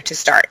know where to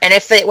start? And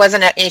if it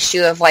wasn't an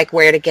issue of like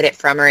where to get it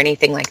from or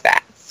anything like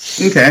that.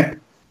 Okay.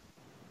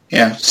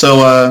 Yeah,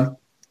 so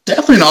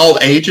definitely in all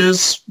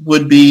ages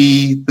would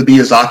be the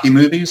Miyazaki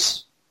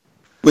movies,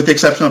 with the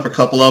exception of a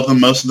couple of them.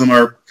 Most of them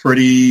are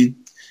pretty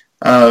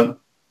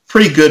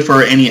good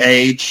for any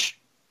age.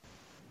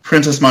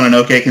 Princess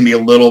Mononoke can be a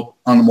little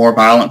on the more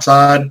violent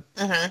side,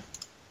 mm-hmm.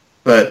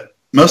 but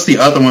most of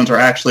the other ones are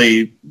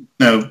actually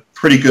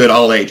pretty good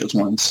all ages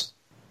ones.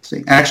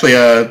 See, actually,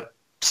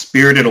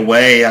 Spirited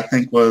Away I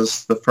think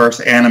was the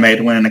first anime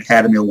to win an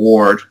Academy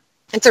Award.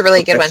 It's a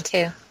really good one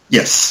too.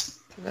 Yes,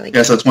 really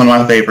yes, it's one of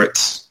my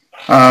favorites.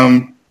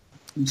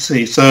 Let's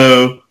see.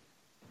 So,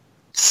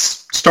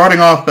 starting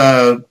off,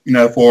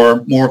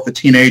 for more of the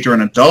teenager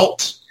and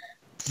adult,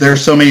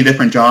 there's so many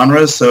different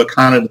genres, so it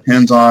kind of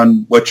depends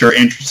on what you're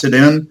interested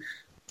in.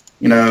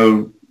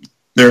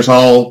 There's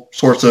all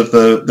sorts of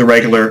the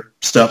regular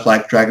stuff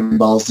like Dragon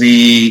Ball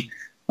Z,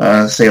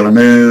 Sailor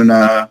Moon.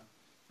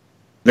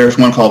 There's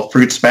one called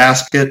Fruits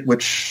Basket,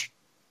 which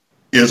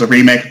is a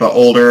remake of an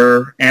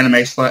older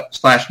anime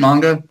slash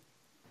manga.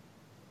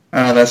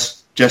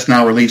 That's just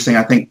now releasing,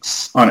 I think,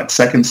 on its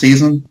second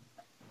season.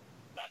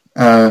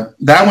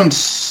 That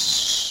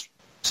one's...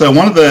 So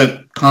one of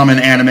the common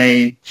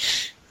anime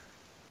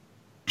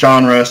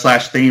genre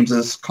slash themes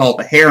is called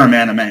the harem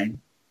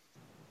anime,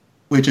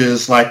 which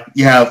is like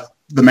you have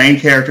the main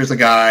character is a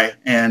guy,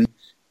 and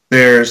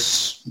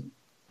there's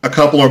a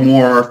couple or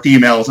more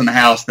females in the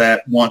house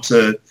that want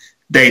to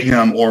date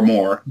him or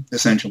more,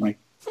 essentially.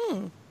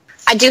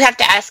 I do have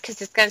to ask, because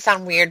it's going to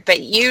sound weird, but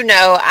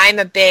I'm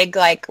a big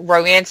like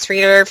romance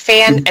reader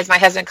fan, as my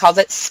husband calls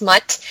it,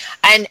 smut.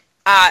 And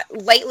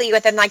lately,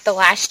 within like the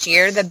last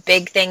year, the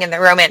big thing in the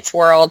romance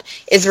world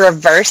is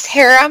reverse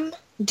harem.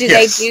 Do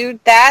they do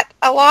that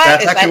a lot?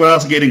 That's what I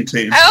was getting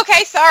to. Oh,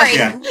 okay, sorry.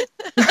 Yeah.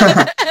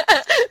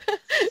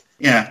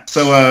 Yeah.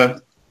 So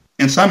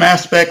in some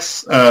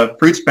aspects,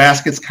 Fruits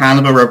Basket's kind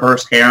of a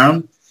reverse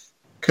harem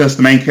because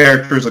the main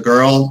character is a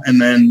girl, and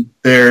then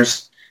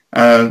there's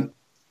and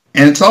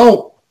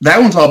that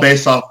one's all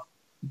based off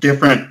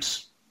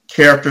different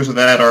characters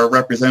that are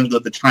representative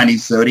of the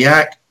Chinese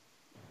zodiac.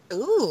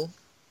 Ooh.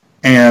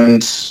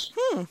 And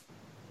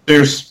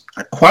there's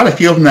quite a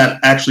few of them that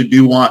actually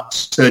do want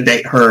to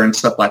date her and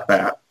stuff like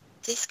that.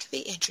 This could be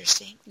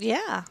interesting.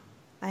 Yeah,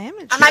 I am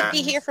interested. I might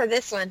be here for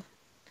this one.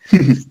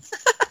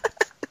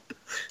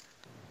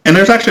 And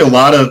there's actually a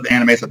lot of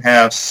animes that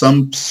have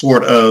some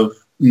sort of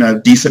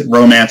decent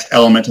romance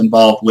element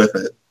involved with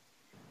it.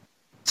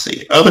 Let's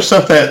see, other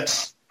stuff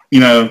that's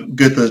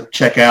good to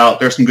check out.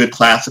 There's some good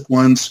classic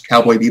ones.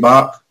 Cowboy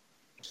Bebop,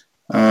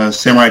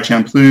 Samurai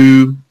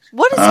Champloo.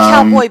 What is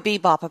Cowboy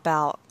Bebop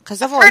about?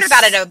 Because I've heard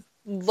about it a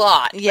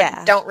lot. Yeah,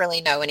 but don't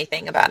really know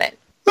anything about it.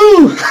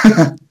 Ooh.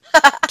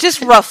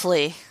 Just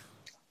roughly.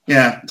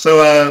 Yeah.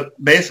 So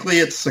basically,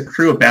 it's a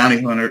crew of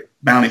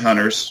bounty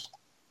hunters.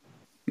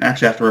 I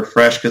actually have to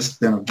refresh because it's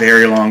been a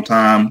very long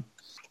time.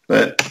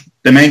 But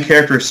the main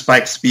character is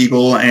Spike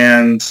Spiegel,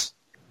 and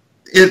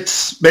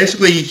it's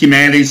basically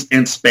humanity's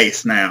in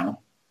space now.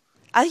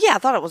 Yeah, I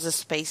thought it was a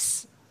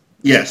space.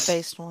 Yes.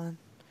 Based one.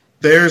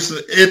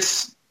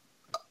 This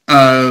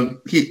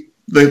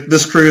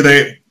crew,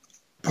 first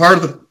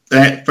part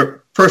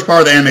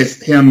of the anime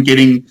is him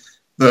getting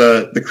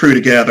the crew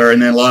together,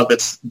 and then a lot of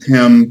it's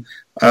him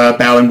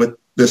battling with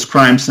this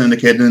crime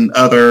syndicate and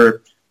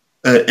other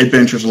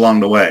adventures along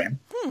the way.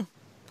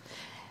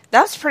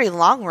 That was pretty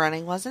long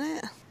running, wasn't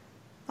it?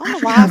 I don't know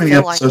why how many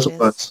episodes it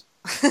was.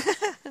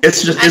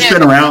 It's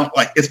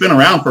been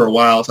around for a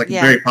while. It's it's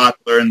very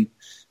popular, and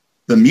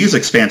the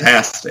music's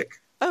fantastic.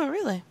 Oh,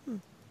 really?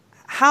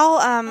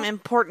 How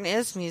important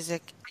is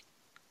music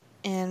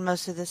in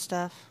most of this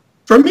stuff?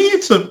 For me,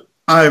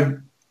 I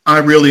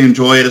really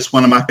enjoy it. It's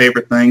one of my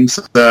favorite things.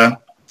 For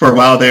a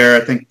while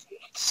there, I think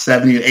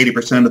 70 to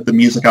 80% of the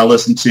music I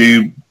listened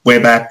to way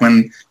back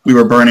when we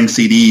were burning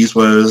CDs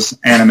was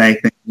anime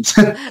things.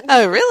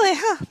 Oh, really?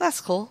 Huh,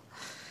 that's cool.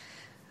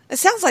 It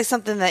sounds like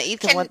something that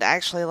Ethan would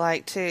actually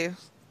like, too.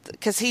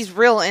 Because he's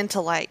real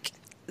into,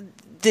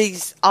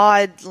 these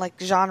odd,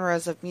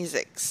 genres of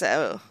music.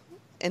 So,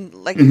 and,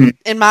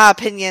 in my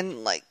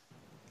opinion,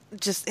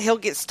 just he'll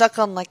get stuck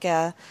on,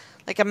 a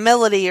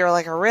melody or,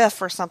 a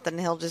riff or something,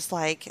 and he'll just,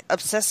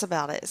 obsess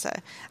about it. So,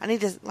 I need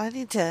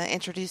to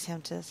introduce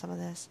him to some of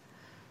this.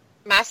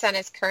 My son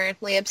is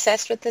currently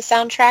obsessed with the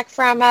soundtrack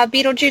from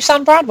Beetlejuice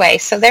on Broadway,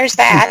 so there's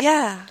that.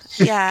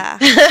 Yeah.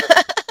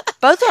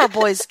 Both our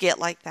boys get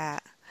like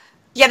that.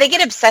 Yeah, they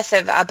get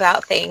obsessive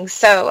about things.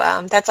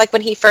 So that's like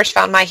when he first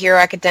found My Hero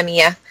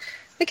Academia.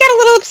 We got a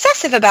little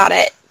obsessive about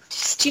it.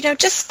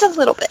 Just a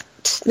little bit.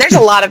 There's a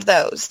lot of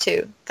those,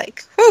 too.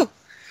 Whew.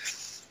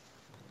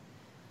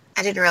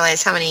 I didn't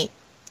realize how many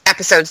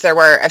episodes there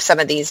were of some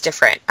of these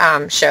different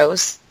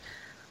shows.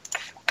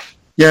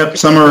 Yep,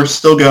 some are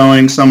still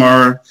going. Some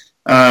are,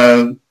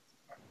 like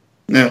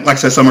I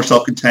said, some are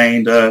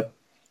self-contained.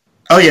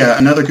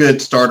 Another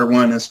good starter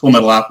one is Full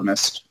Metal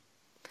Alchemist.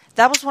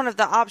 That was one of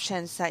the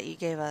options that you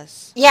gave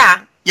us.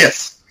 Yeah.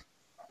 Yes.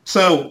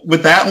 So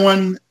with that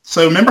one,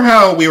 remember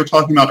how we were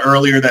talking about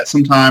earlier that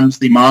sometimes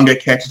the manga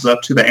catches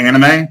up to the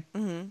anime?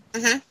 Mm-hmm.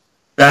 Mm-hmm.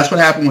 That's what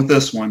happened with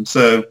this one.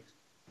 So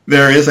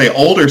there is an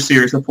older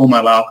series of Full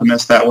Metal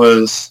Alchemist that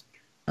was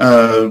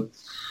early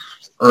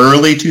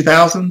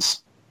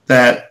 2000s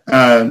that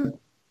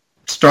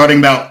starting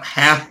about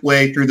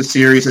halfway through the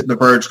series, it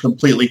diverged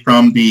completely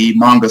from the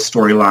manga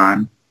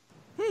storyline,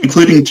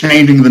 including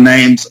changing the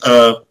names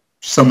of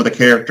some of the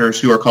characters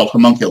who are called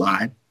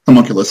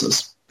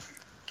homunculuses.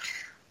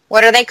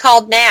 What are they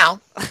called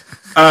now?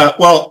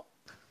 So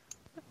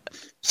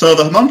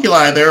the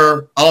homunculi,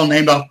 they're all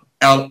named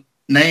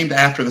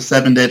after the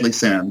 7 deadly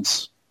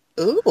sins.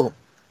 Ooh.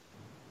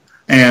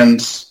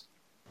 And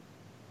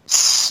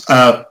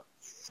 4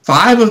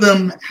 of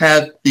them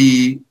had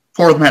the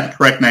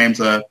correct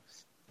names.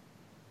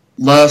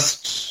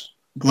 Lust,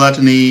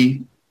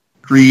 gluttony,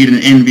 greed,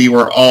 and envy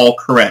were all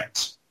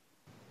correct.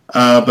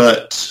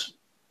 But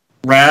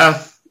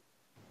Wrath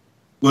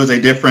was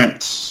a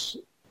different...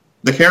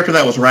 The character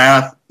that was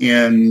Wrath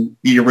in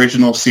the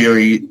original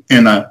series,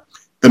 in the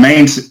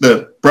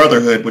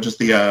Brotherhood, which is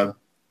the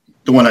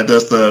one that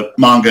does the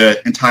manga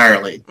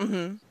entirely,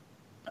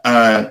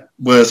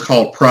 was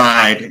called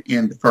Pride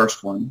in the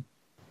first one.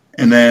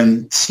 And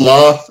then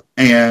Sloth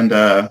and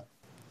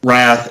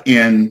Wrath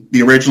in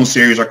the original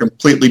series are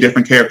completely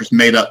different characters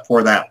made up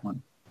for that one.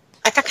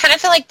 I kind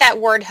of feel like that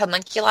word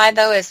homunculi,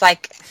 though, is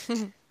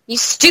you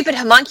stupid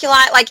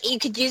homunculi. You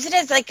could use it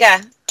as a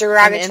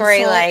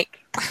derogatory,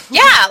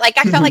 yeah, I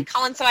felt like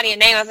calling somebody a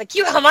name. I was like,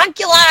 you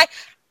homunculi!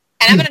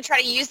 And I'm going to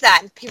try to use that,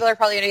 and people are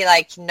probably going to be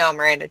like, no,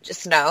 Miranda,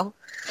 just no.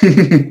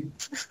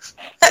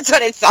 That's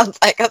what it sounds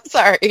like. I'm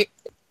sorry.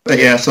 But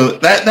yeah, so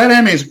that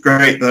anime is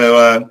great,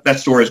 though.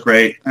 That story is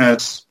great.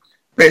 It's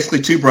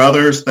basically 2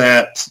 brothers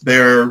that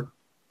their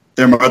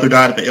mother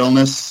died of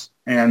illness,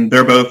 and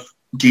they're both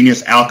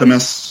genius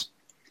alchemists,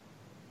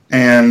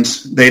 and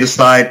they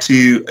decide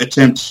to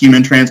attempt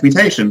human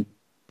transmutation.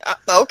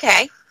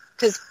 Okay,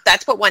 because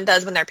that's what one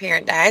does when their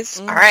parent dies.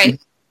 All right.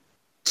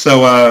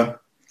 So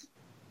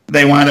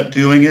they wind up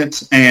doing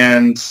it,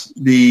 and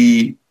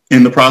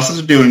in the process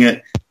of doing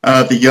it,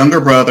 the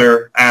younger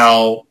brother,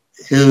 Al,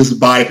 his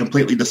body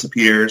completely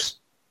disappears,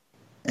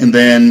 and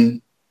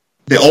then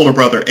the older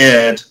brother,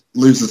 Ed,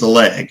 loses a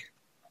leg.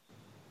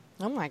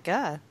 Oh my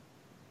god.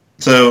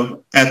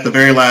 So at the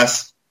very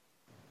last,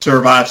 to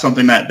revive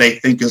something that they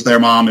think is their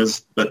mom,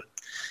 but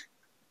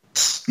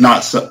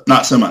not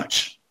so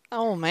much.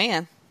 Oh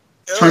man.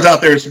 Turns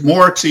out there's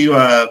more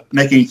to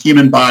making a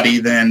human body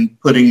than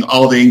putting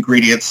all the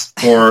ingredients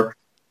for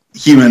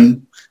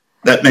human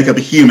that make up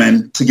a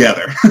human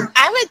together.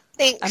 I would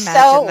think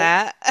Imagine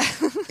that.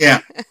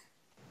 Yeah.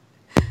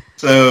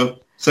 So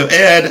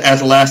Ed,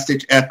 as a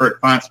last-ditch effort,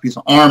 finds a piece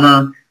of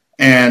armor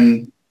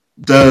and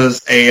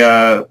does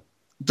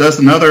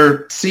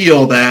another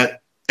seal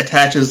that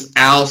attaches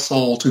Al's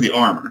soul to the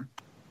armor.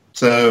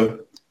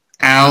 So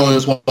Al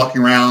is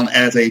walking around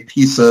as a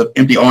piece of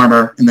empty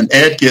armor, and then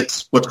Ed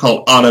gets what's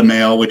called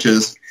automail, which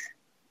is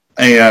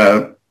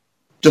a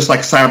just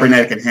like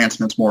cybernetic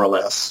enhancements, more or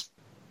less.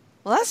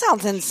 Well, that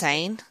sounds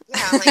insane.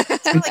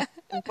 Yeah,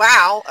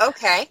 wow,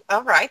 okay,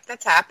 all right,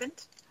 that's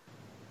happened.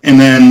 And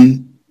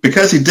then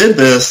because he did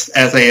this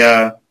as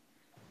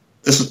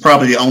this is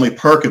probably the only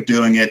perk of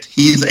doing it,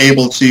 he's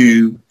able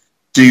to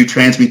do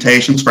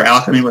transmutations for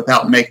alchemy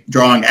without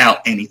drawing out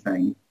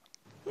anything.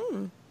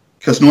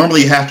 Because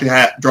normally you have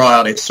to draw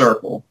out a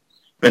circle.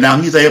 But now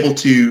he's able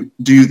to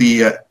do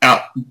the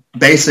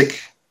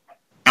basic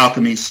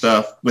alchemy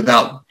stuff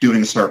without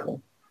doing a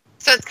circle.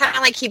 So it's kind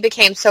of like he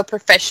became so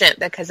proficient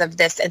because of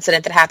this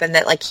incident that happened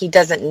that like he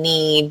doesn't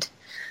need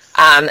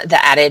the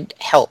added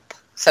help,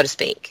 so to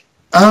speak.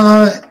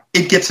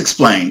 It gets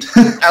explained.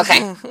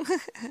 Okay.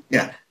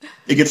 Yeah,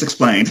 it gets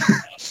explained.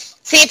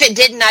 See, if it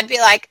didn't, I'd be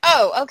like,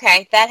 oh,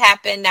 okay, that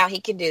happened, now he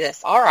can do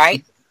this. All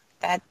right,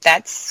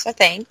 that's a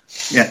thing.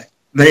 Yeah,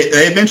 they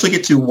eventually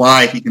get to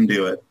why he can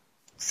do it.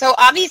 So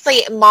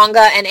obviously manga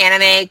and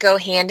anime go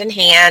hand in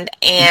hand,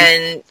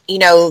 and, you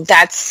know,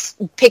 that's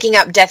picking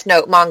up Death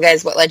Note manga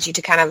is what led you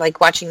to kind of like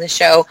watching the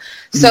show.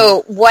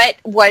 So what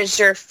was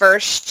your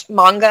first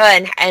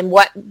manga and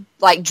what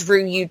like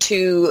drew you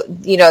to,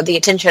 you know, the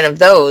attention of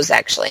those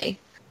actually?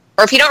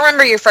 Or if you don't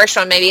remember your first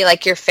one, maybe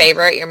like your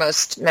favorite, your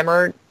most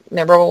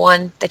memorable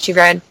one that you've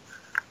read?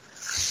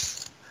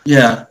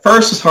 Yeah,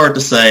 first is hard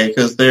to say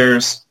because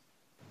there's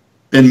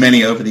been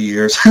many over the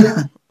years.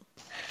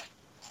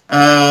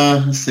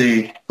 Let's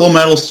see. Full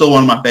Metal is still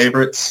one of my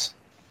favorites.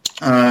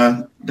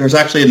 There's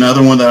actually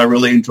another one that I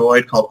really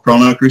enjoyed called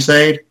Chrono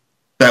Crusade.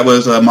 That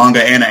was a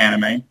manga and an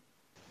anime.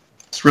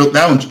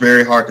 That one's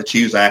very hard to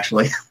choose,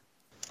 actually.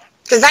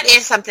 Because that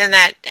is something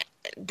that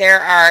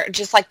there are,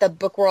 just like the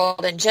book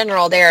world in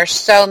general, there are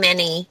so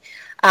many.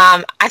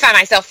 I find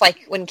myself,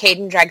 like, when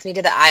Caden drags me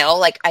to the aisle,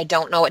 like, I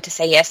don't know what to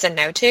say yes and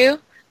no to.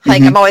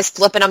 Like, I'm always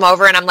flipping them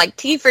over, and I'm like,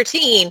 T for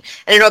teen,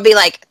 and it'll be,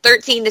 like,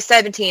 13 to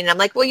 17, and I'm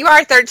like, well, you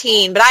are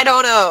 13, but I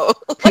don't know.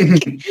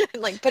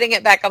 like, putting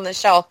it back on the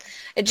shelf.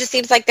 It just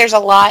seems like there's a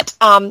lot.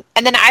 And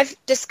then I've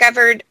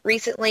discovered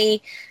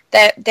recently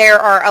that there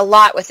are a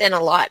lot within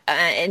a lot,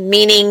 and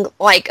meaning,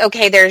 like,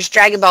 okay, there's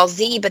Dragon Ball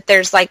Z, but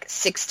there's, like,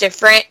 6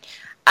 different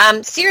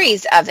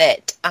series of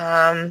it,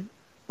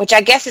 which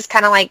I guess is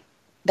kind of like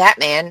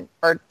Batman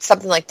or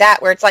something like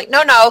that, where it's like,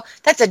 no,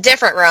 that's a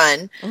different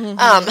run.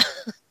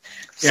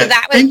 So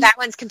that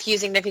one's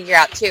confusing to figure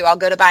out too. I'll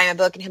go to buy him a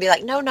book and he'll be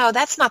like, no,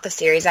 that's not the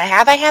series I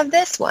have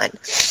this one.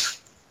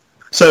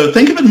 So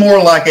think of it more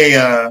like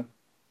and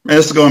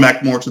this is going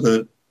back more to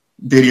the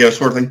video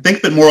sort of thing.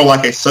 Think of it more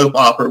like a soap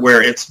opera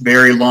where it's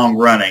very long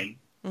running,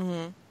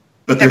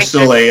 but there's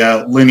still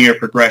a linear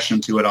progression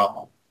to it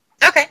all.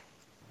 Okay.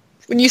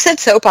 When you said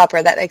soap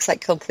opera, that makes like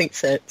complete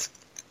sense.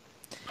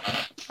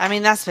 I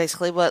mean, that's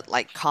basically what,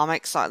 like,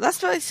 comics are. That's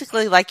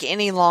basically like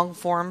any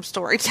long-form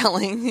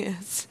storytelling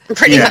is.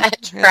 Pretty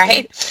much,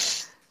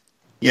 right?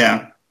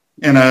 Yeah.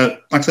 And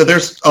like I said,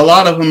 there's a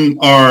lot of them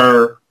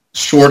are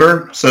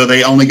shorter, so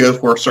they only go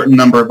for a certain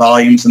number of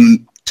volumes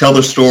and tell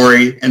their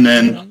story, and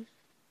then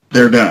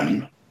they're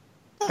done.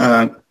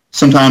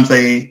 Sometimes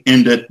they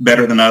end it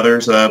better than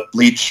others.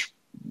 Bleach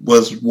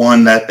was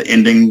one that the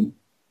ending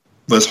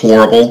was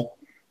horrible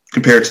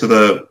compared to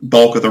the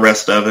bulk of the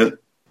rest of it.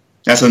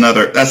 Was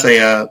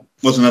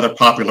another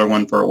popular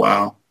one for a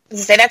while.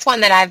 That's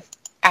one that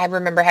I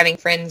remember having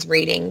friends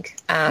reading.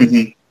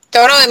 Don't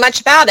know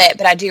much about it,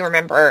 but I do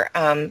remember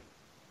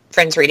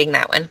friends reading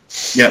that one.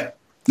 Yep.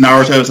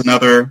 Naruto is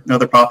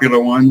another popular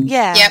one.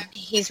 Yeah. Yep,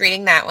 he's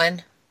reading that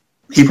one.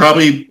 He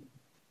probably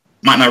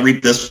might not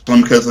read this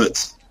one because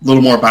it's a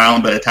little more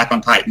violent, but Attack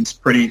on Titan's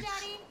fairly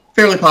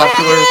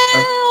popular.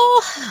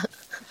 Well,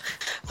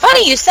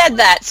 funny you said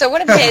that. So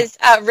one of his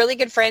really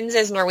good friends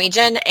is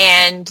Norwegian,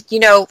 and, you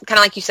know, kind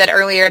of like you said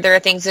earlier, there are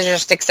things that are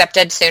just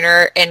accepted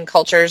sooner in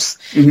cultures,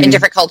 in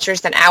different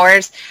cultures than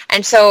ours.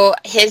 And so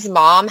his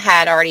mom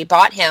had already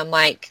bought him,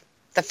 like,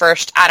 the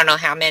first, I don't know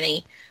how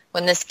many,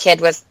 when this kid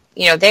was,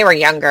 you know, they were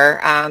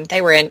younger.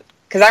 They were in,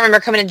 because I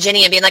remember coming to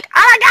Jenny and being like,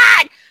 oh my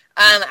God!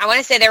 I want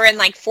to say they were in,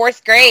 like,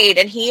 4th grade,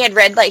 and he had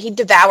read, like, he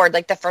devoured,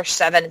 like, the first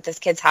 7 at this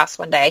kid's house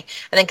one day,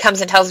 and then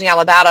comes and tells me all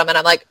about them, and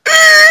I'm like,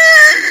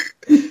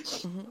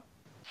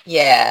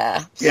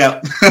 yeah.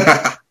 Yeah.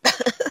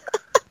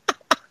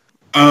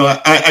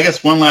 I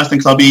guess one last thing,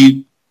 because I'll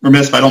be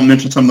remiss if I don't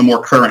mention some of the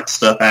more current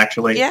stuff,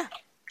 actually. Yeah.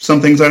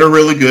 Some things that are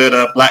really good.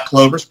 Black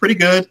Clover's pretty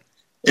good.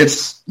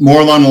 It's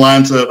more along the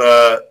lines of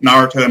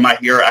Naruto and My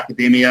Hero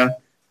Academia,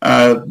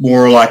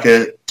 more like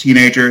a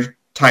teenager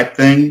type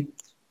thing.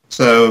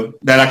 So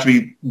that actually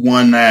be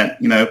one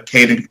that, you know,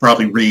 Caden could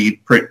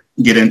probably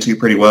get into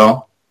pretty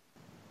well.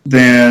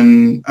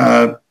 Then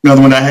another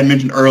one that I had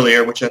mentioned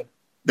earlier, which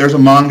there's a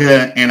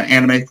manga and an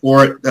anime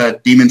for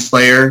it, Demon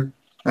Slayer,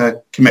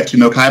 Kimetsu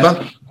no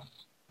Kaiba,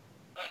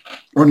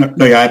 or no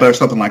Yaiba, or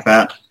something like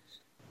that.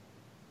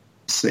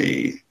 Let's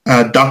see.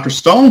 Dr.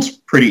 Stone's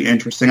pretty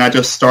interesting. I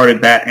just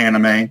started that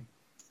anime.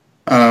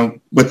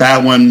 With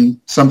that one,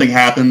 something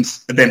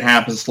happens, event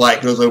happens,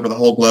 light goes over the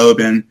whole globe,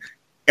 and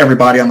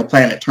everybody on the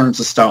planet turns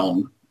to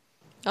stone.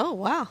 Oh,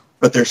 wow.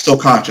 But they're still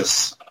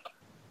conscious.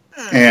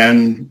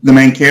 And the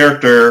main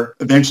character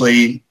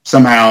eventually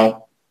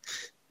somehow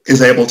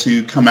is able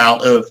to come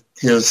out of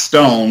his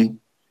stone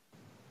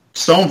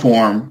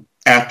form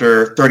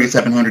after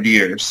 3,700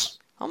 years.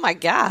 Oh, my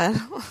God.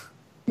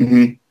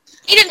 Mm-hmm.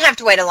 He didn't have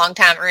to wait a long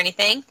time or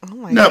anything. Oh,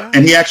 my No, God.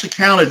 and he actually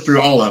counted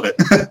through all of it.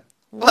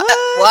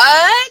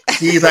 What?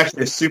 He's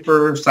actually a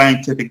super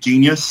scientific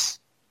genius.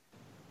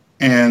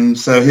 And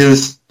so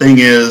his thing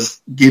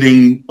is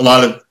getting a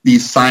lot of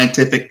these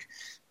scientific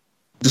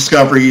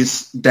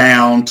discoveries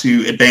down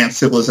to advanced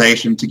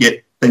civilization to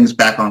get things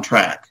back on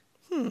track.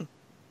 So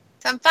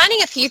I'm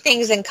finding a few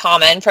things in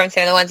common from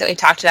some of the ones that we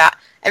talked about.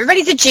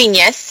 Everybody's a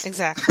genius.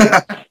 Exactly.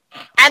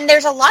 And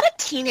there's a lot of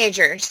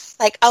teenagers.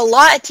 Like, a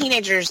lot of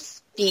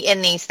teenagers be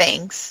in these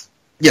things.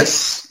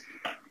 Yes.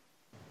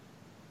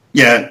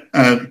 Yeah,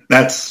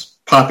 that's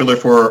popular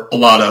for a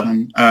lot of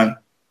them.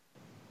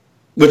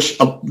 Which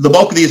the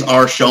bulk of these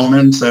are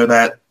shonen, so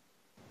that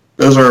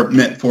those are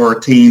meant for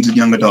teens and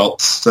young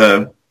adults.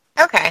 So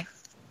Okay.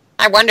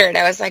 I wondered.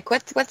 I was like,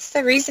 what's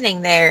the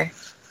reasoning there?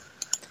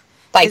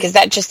 Like, is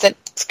that just that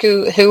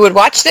who would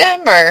watch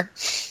them, or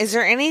Is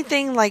there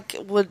anything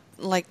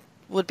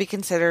would be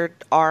considered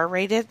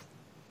R-rated?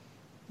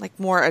 Like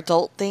more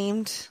adult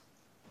themed?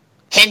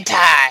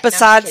 hentai?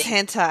 Besides No,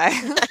 I'm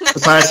hentai.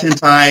 besides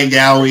hentai,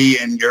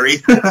 yaoi, and yuri.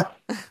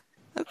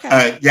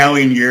 Okay.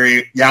 Yaoi and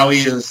yuri.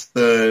 Yaoi is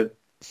the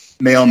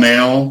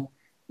male,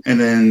 and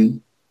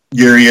then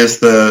yuri is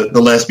the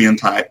lesbian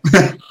type.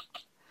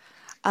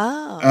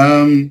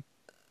 Oh.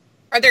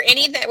 Are there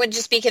any that would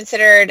just be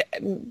considered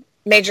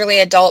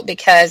majorly adult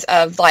because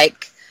of,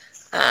 like,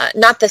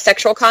 not the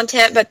sexual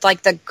content, but,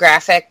 like, the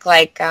graphic,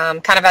 like, kind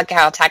of like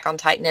how Attack on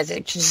Titan is.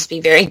 It should just be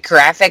very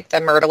graphic,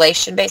 the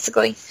mutilation,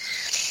 basically.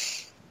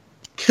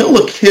 Kill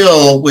la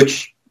Kill,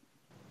 which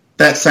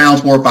that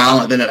sounds more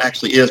violent than it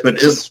actually is, but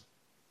it is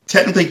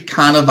technically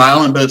kind of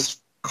violent, but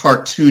it's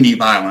cartoony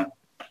violent.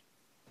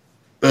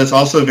 But it's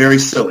also very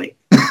silly.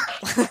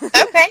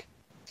 Okay.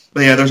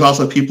 But yeah, there's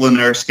also people in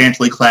there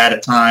scantily clad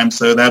at times,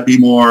 so that'd be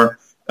more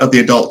of the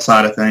adult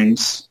side of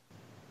things.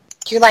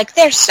 You're like,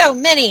 there's so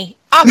many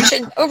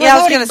options. Overloading Yeah,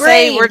 I was going to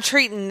say, brain. we're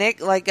treating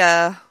Nick like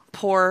a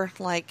poor,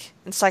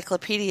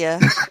 encyclopedia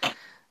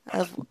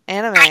of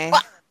anime.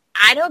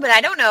 I know, but I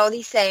don't know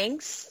these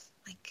things.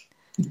 Like,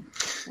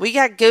 We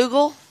got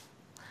Google.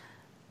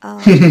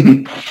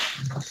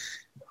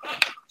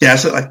 Yeah,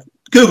 so like,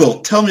 Google,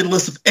 tell me the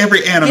list of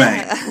every anime.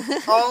 Yeah.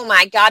 oh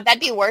my god, that'd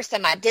be worse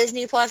than my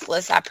Disney Plus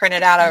list I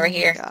printed out over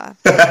here.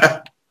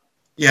 God.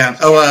 Yeah.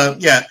 Oh,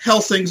 yeah.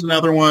 Hellsing's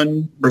another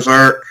one.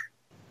 Berserk.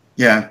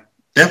 Yeah.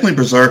 Definitely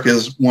Berserk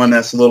is one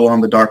that's a little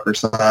on the darker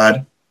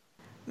side.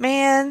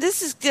 Man,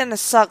 this is going to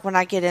suck when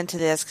I get into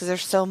this because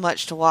there's so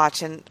much to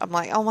watch. And I'm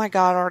like, oh my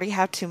God, I already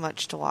have too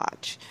much to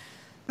watch.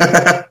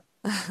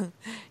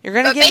 You're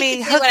going to get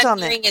me hooked what I'm on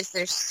hearing it.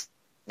 is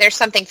there's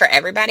something for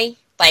everybody.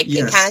 Like,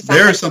 Yes, it kind of sounds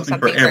there like is something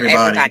for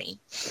everybody.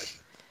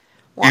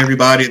 Wow.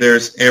 Everybody,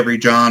 there's every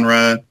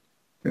genre.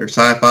 There's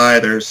sci-fi.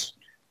 There's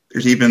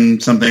even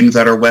some things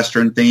that are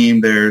Western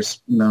themed.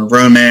 There's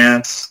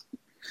romance.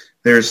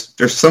 There's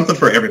something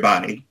for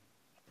everybody.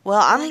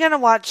 Well, I'm going to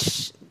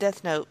watch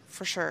Death Note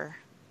for sure.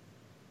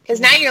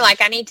 Because now you're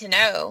like, I need to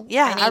know.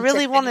 Yeah, I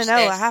really want to finish know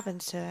this. what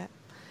happens to it.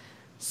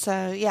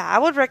 So, yeah, I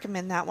would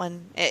recommend that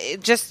one.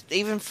 It just,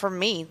 even for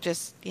me,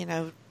 just,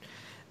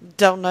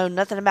 don't know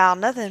nothing about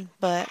nothing,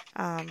 but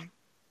I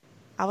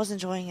was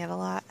enjoying it a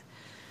lot.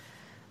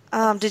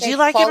 Did you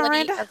like it,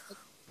 Miranda?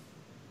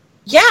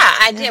 Yeah,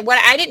 I did. What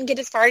I didn't get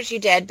as far as you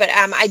did, but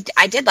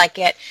I did like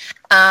it.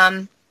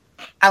 I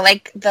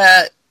like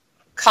the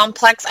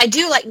complex. I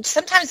do like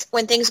sometimes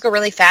when things go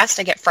really fast,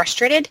 I get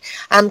frustrated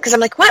because I'm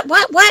like, what?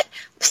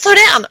 Slow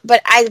down.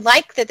 But I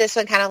like that this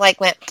one kind of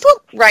like went boop,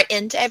 right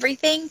into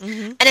everything,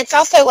 and it's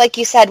also like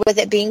you said, with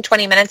it being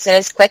 20 minutes, it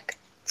is quick.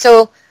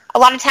 So a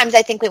lot of times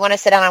I think we want to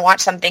sit down and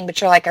watch something, but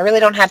you're like, I really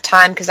don't have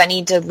time because I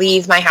need to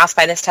leave my house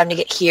by this time to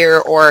get here,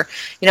 or,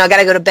 I got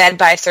to go to bed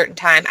by a certain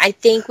time. I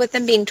think with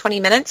them being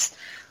 20 minutes,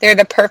 they're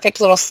the perfect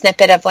little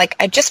snippet of, like,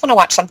 I just want to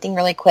watch something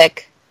really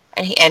quick,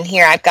 and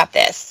here I've got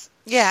this.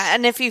 Yeah,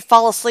 and if you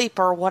fall asleep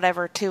or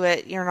whatever to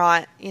it, you're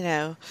not,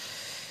 You're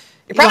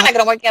probably not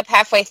going to wake up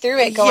halfway through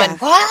it going, Yeah.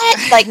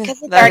 what? Like, because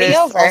it's That already is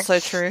over. also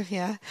true,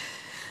 yeah.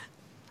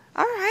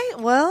 All right,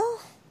 well,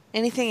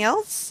 anything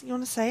else you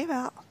want to say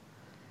about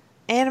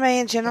anime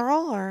in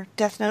general or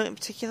Death Note in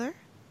particular?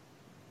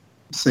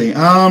 Let's see.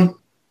 Yeah,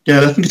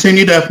 definitely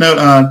continue Death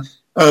Note.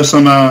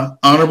 Some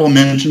honorable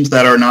mentions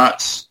that are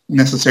not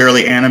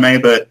necessarily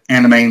anime, but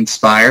anime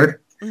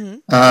inspired. Mm-hmm.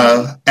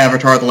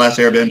 Avatar: The Last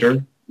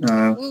Airbender.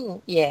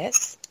 Ooh,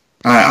 yes.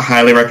 I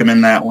highly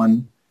recommend that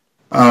one.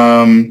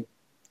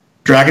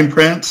 Dragon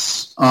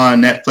Prince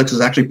on Netflix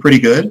is actually pretty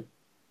good.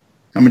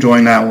 I'm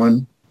enjoying that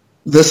one.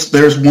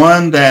 There's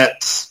one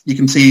that you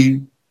can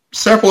see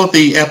several of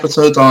the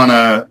episodes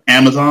on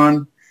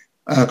Amazon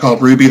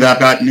called Ruby that I've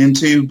gotten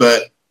into,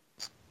 but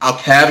I'll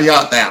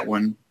caveat that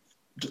one.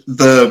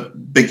 The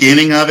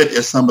beginning of it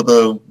is some of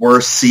the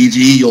worst CG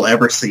you'll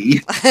ever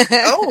see.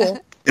 Oh.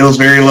 It was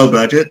very low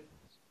budget.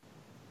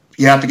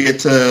 You have to get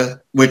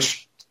to,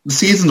 which the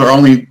seasons are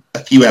only a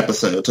few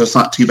episodes, so it's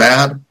not too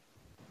bad.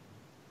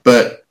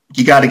 But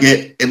you got to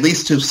get at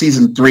least to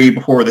season 3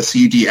 before the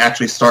CG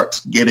actually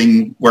starts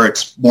getting where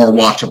it's more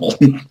watchable.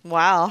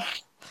 Wow.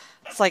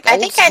 It's like I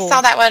old think school. I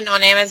saw that one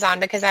on Amazon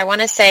because I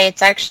want to say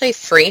it's actually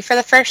free for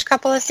the first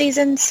couple of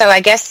seasons. So I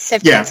guess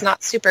if it's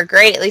not super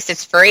great, at least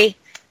it's free.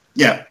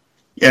 Yeah.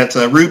 Yeah, it's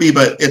a Ruby,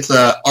 but it's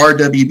a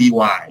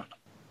RWBY.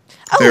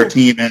 Their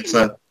team, and it's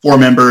 4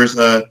 members,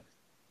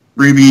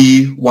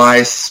 Ruby,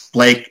 Weiss,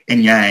 Blake,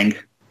 and Yang.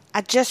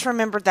 I just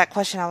remembered that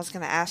question I was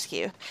going to ask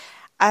you.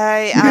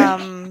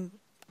 I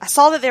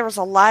saw that there was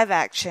a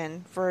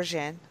live-action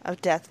version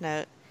of Death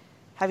Note.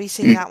 Have you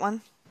seen that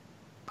one?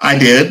 I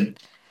did.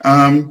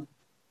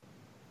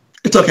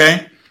 It's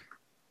okay.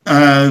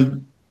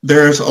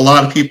 There's a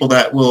lot of people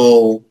that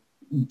will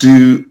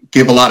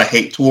give a lot of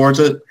hate towards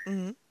it.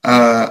 Mm-hmm.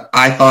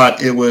 I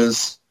thought it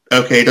was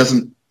okay. It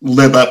doesn't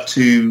live up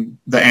to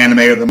the anime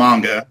or the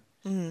manga.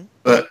 Mm-hmm.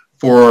 But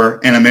for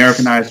an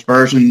Americanized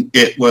version,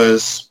 it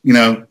was,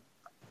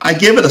 I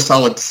give it a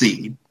solid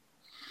C.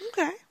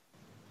 Okay.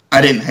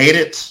 I didn't hate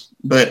it,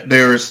 but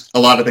there's a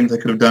lot of things I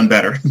could have done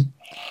better.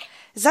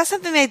 Is that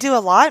something they do a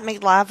lot,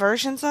 make live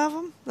versions of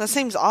them? That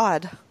seems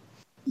odd.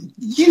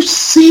 You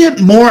see it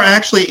more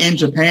actually in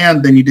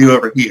Japan than you do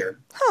over here.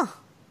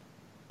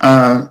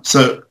 Huh.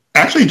 So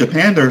actually in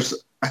Japan,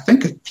 there's, I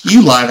think, a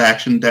few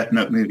live-action Death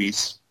Note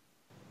movies.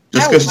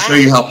 Just goes to show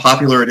you how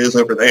popular it is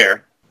over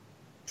there.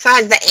 So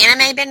has the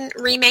anime been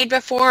remade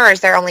before, or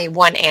is there only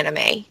one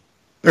anime?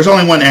 There's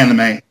only one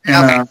anime.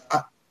 And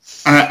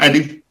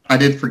okay. I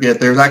did forget,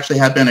 there's actually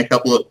have been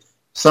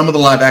some of the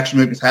live-action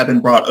movies have been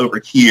brought over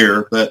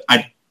here, but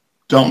I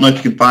don't know if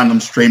you can find them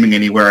streaming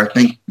anywhere. I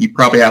think you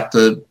probably have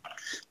to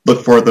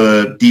look for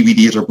the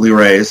DVDs or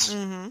Blu-rays.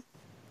 Mm-hmm.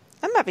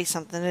 That might be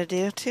something to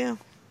do, too,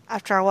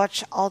 after I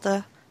watch all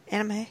the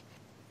anime.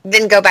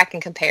 Then go back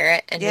and compare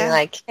it and be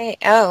like, hey,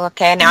 oh,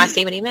 okay, now I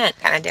see what he meant,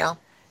 kind of deal.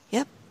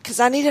 Yep, because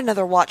I need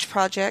another watch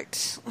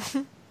project.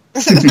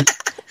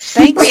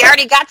 Thanks. We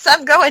already got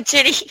some going,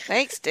 Chitty.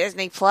 Thanks,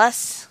 Disney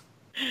Plus.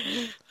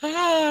 Baby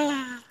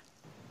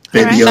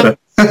Yoda.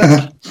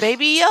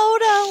 Baby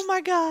Yoda, oh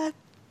my god.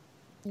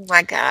 Oh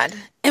my god.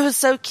 It was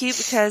so cute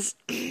because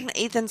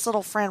Ethan's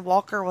little friend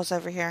Walker was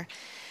over here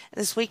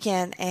this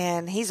weekend,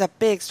 and he's a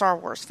big Star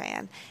Wars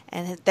fan,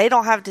 and they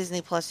don't have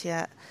Disney Plus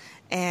yet,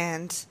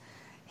 and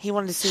he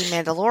wanted to see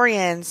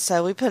Mandalorian,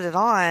 so we put it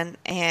on,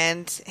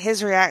 and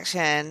his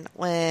reaction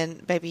when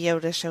Baby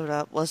Yoda showed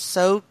up was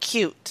so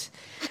cute.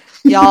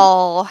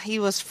 Y'all, he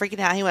was freaking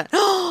out. He went,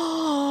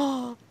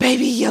 "Oh,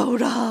 Baby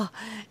Yoda!"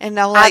 And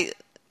I'm like,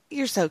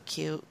 "You're so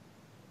cute."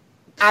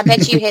 I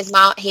bet you his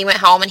mom. He went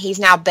home and he's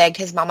now begged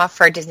his mama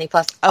for Disney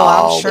Plus.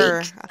 Oh, I'm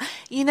sure.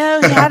 He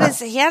had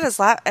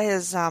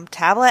his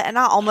tablet, and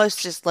I almost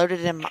just loaded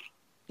him,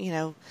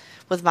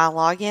 with my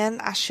login.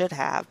 I should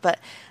have, but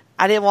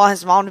I didn't want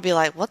his mom to be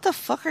like, "What the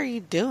fuck are you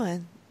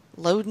doing,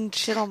 loading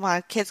shit on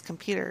my kid's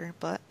computer?"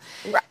 But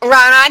right,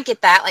 I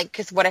get that. Like,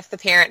 because what if the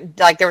parent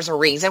there was a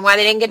reason why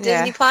they didn't get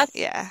Disney Plus?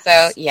 Yeah.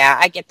 So yeah,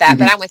 I get that. Mm-hmm.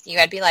 But I'm with you.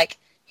 I'd be like,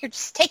 "Here,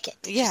 just take it."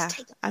 Yeah. Just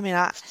take it. I mean,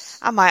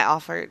 I might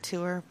offer it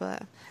to her,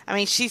 but I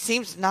mean, she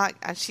seems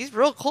she's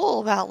real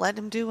cool about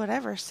letting him do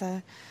whatever,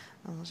 so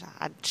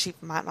she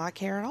might not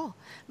care at all.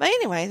 But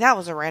anyway, that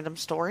was a random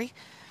story.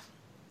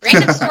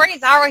 Random story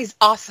is always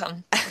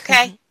awesome,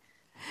 okay?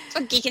 That's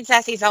what Geek and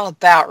Sassy is all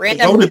about.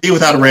 Random. What would it be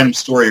without a random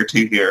story or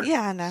two here?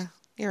 Yeah, I know.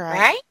 You're right.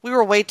 Right? We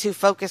were way too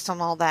focused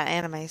on all that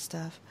anime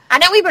stuff. I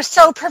know we were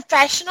so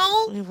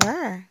professional. We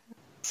were.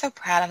 So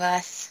proud of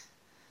us.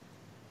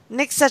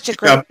 Nick's such a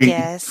great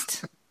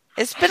guest.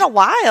 It's been a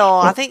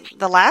while. I think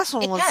the last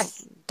one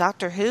was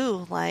Doctor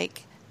Who,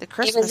 the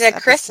Christmas. It was a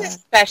Christmas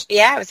special.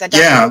 Yeah, it was a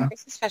Doctor Who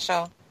Christmas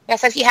special. Yeah,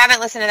 so if you haven't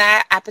listened to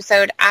that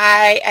episode,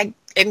 I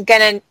am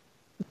going to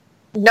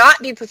not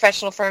be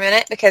professional for a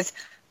minute because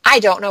I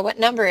don't know what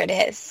number it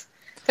is.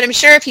 But I'm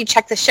sure if you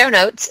check the show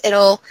notes,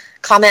 it'll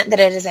comment that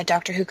it is a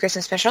Doctor Who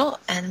Christmas special,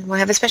 and we'll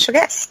have a special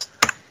guest.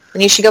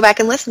 And you should go back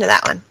and listen to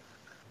that one.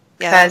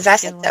 Yeah, because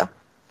that's it, though.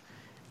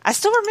 I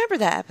still remember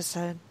that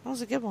episode. That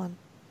was a good one.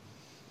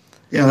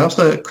 Yeah, that was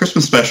a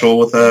Christmas special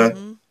with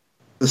the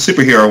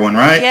superhero one,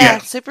 right? Yeah,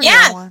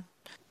 superhero one.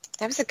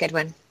 That was a good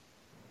one.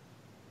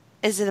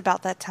 Is it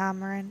about that time,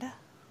 Miranda?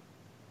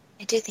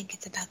 I do think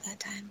it's about that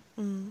time.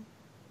 Mm-hmm.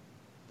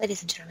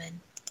 Ladies and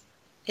gentlemen,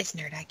 it's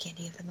Nerd Eye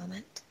Candy of the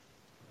moment.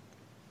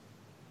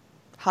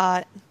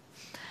 Hot.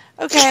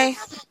 Okay.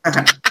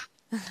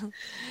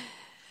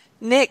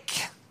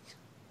 Nick,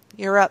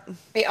 you're up.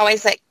 We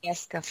always let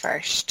guests go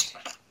first.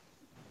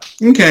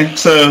 Okay,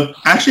 so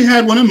I actually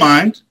had one in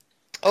mind.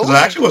 Because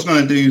I actually was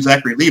going to do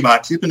Zachary Levi,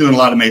 because he's been doing a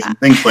lot of amazing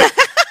things lately.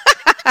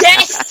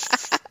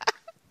 Yes!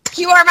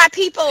 You are my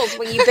peoples.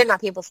 Well, you've been my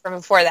peoples from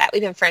before that.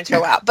 We've been friends for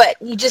a while.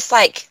 But you just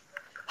I've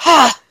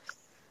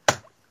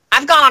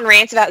gone on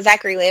rants about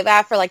Zachary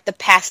Levi for the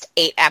past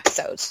 8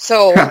 episodes.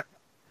 So,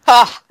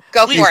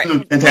 Go for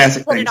it.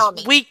 Fantastic Put things. it on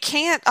me. We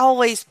can't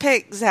always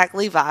pick Zach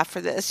Levi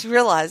for this. You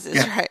realize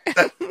this, right?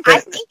 I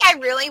think I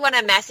really want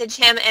to message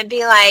him and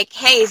be like,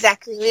 hey,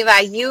 Zachary Levi,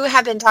 you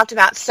have been talked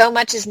about so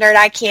much as Nerd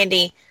Eye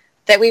Candy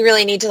that we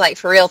really need to, like,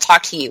 for real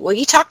talk to you. Will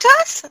you talk to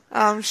us?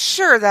 I'm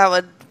sure that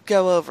would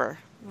go over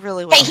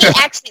really well. Hey, he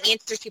actually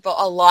answers people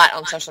a lot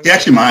on social media. He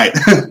actually might.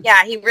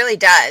 Yeah, he really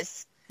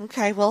does.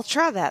 Okay, well,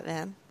 try that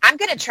then. I'm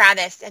going to try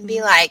this and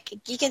be like,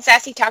 Geek and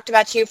Sassy talked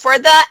about you for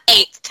the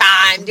 8th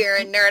time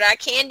during Nerd Eye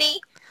Candy.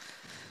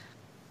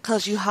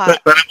 Because you hot.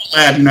 But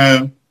I'm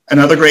glad,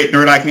 another great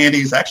Nerd Eye Candy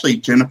is actually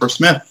Jennifer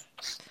Smith.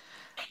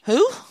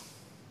 Who?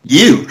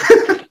 You.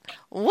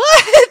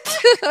 What?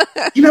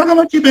 You know how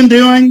much you've been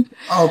doing?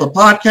 All the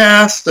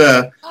podcasts,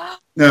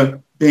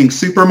 being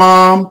super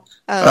mom,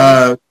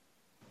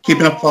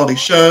 keeping up with all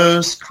these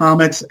shows,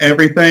 comics,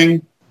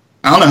 everything.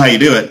 I don't know how you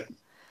do it.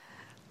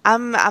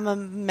 I'm a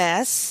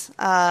mess.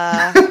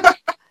 I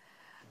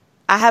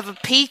have a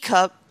pee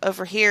cup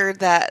over here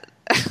that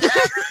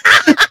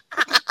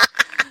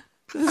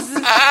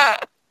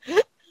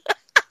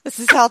this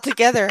is how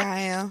together I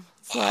am.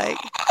 It's like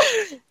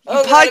you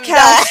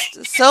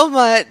podcast so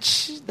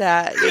much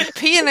that you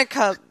pee in a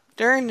cup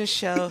during the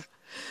show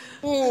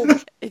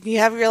and you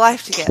have your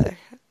life together.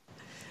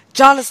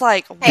 John is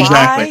like,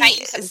 why?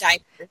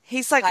 Exactly.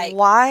 He's like,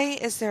 why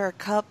is there a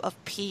cup of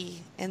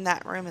pee in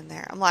that room in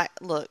there? I'm like,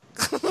 look.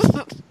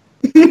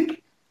 I'm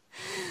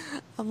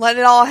letting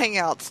it all hang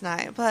out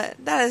tonight, but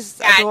that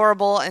is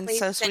adorable and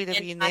so sweet of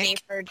you, Nick. Money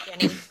for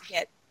Jenny to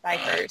get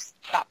diapers.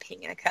 Stop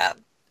peeing in a cup.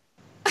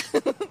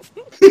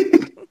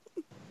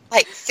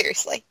 Like,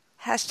 seriously.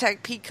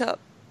 Hashtag pee cup.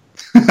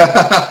 Oh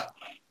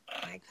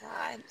my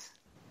God.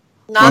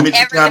 Not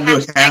ever to do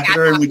a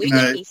catheter and we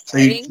can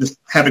just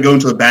have it go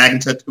into a bag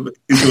and set into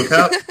a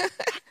cup.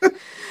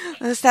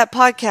 That's that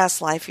podcast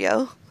life,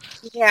 yo.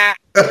 Yeah,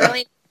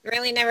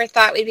 really never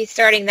thought we'd be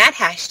starting that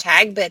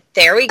hashtag, but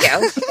there we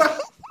go.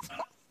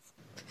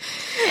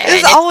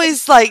 It's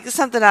always like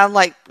something I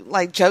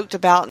like joked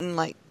about in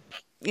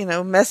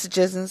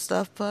messages and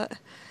stuff, but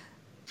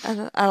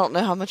I don't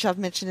know how much I've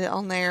mentioned it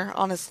on there,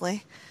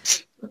 honestly.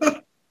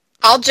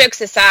 All jokes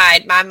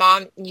aside, my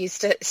mom she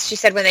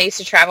said when they used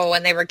to travel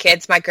when they were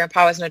kids, my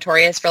grandpa was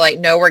notorious for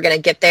no, we're going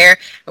to get there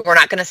and we're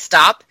not going to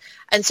stop.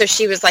 And so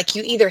she was like,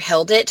 you either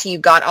held it till you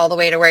got all the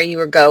way to where you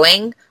were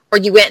going or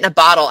you went in a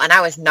bottle. And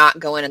I was not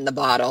going in the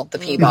bottle, the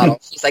pee bottle.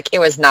 She's like, it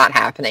was not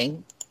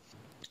happening.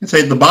 I'd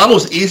say the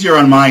bottle's easier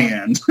on my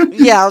end.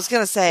 Yeah, I was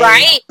going to say,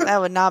 right? That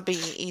would not be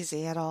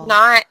easy at all.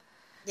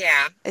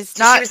 Yeah. It's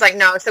not. She was like,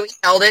 no, so we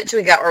held it till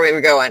we got where we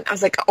were going. I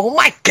was like, oh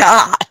my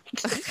God.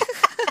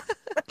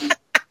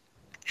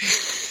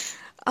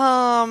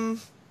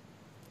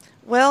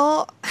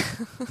 Well,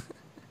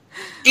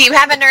 do you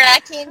have a Nerd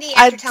Eye Candy?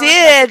 I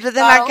did, but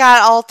then I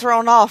got all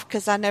thrown off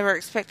because I never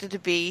expected to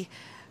be.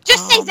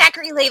 Just say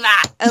Zachary Levi.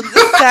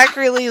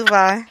 Zachary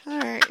Levi. All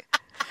right.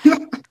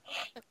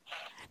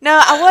 No,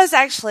 I was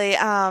actually.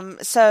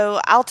 So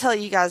I'll tell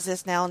you guys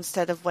this now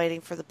instead of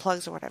waiting for the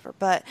plugs or whatever.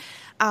 But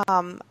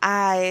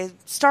I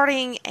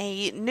starting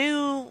a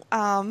new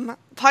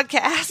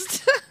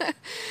podcast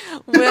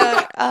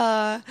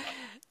with.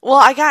 Well,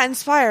 I got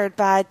inspired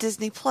by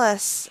Disney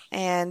Plus,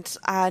 and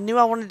I knew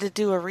I wanted to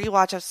do a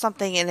rewatch of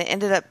something, and it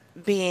ended up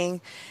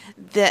being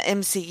the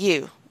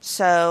MCU.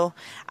 So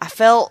I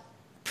felt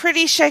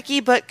pretty shaky,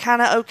 but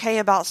kind of okay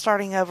about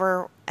starting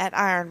over at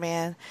Iron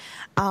Man.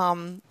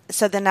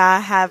 So then I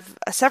have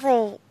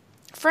several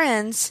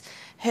friends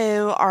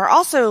who are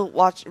also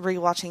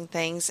rewatching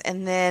things,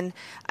 and then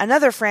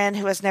another friend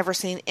who has never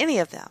seen any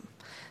of them.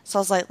 So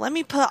I was like, let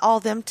me put all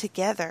them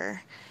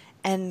together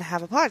and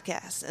have a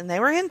podcast, and they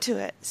were into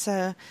it.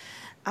 So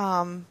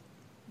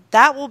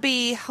that will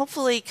be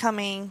hopefully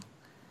coming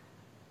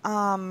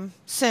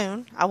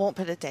soon. I won't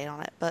put a date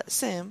on it, but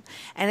soon.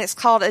 And it's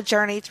called A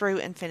Journey Through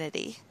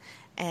Infinity,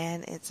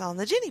 and it's on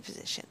the Jenny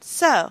position.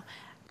 So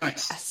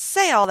nice. I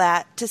say all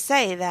that to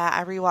say that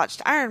I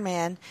rewatched Iron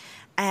Man,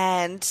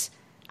 and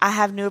I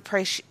have a new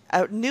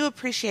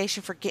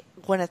appreciation for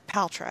Gwyneth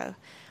Paltrow,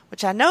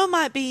 which I know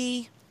might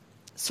be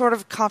sort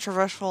of a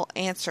controversial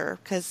answer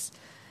because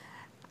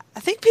I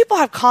think people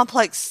have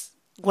complex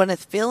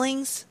Gwyneth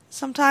feelings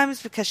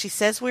sometimes because she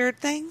says weird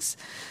things.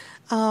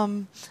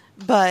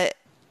 But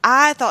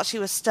I thought she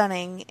was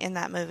stunning in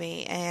that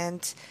movie,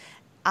 and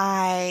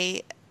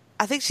I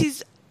think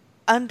she's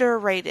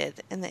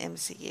underrated in the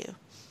MCU.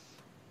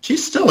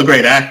 She's still a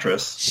great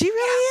actress. She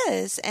really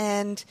is,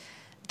 and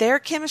their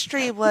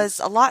chemistry was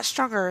a lot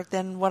stronger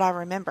than what I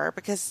remember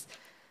because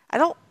I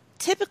don't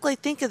typically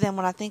think of them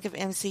when I think of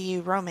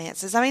MCU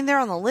romances. I mean, they're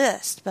on the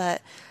list,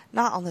 but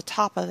not on the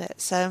top of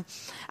it. So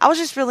I was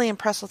just really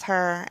impressed with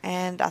her,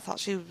 and I thought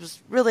she was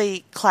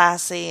really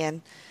classy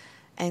and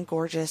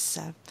gorgeous.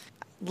 So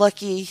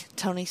lucky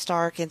Tony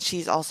Stark, and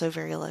she's also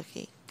very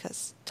lucky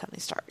because Tony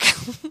Stark.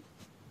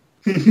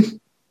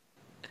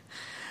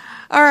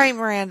 All right,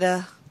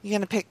 Miranda, you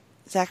gonna pick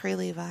Zachary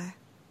Levi?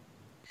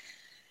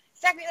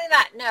 Zachary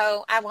Levi?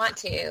 No, I want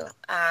to.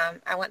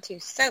 I want to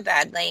so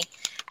badly.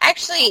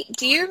 Actually,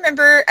 do you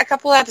remember a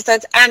couple of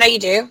episodes? I know you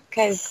do,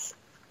 because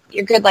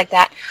you're good like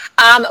that.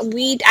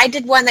 I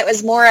did one that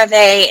was more of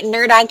a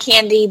nerd eye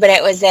candy, but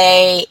it was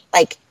a,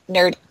 like,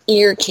 nerd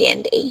ear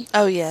candy.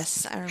 Oh,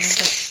 yes, I remember.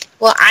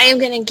 Well, I am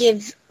going to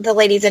give the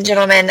ladies and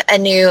gentlemen a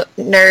new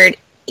nerd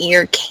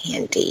ear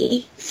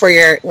candy for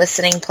your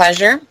listening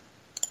pleasure.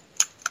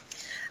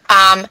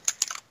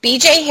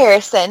 BJ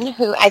Harrison,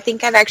 who I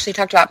think I've actually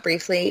talked about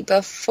briefly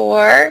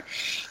before,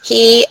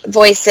 he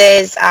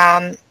voices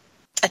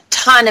a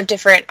ton of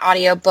different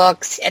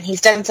audiobooks, and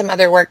he's done some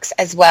other works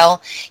as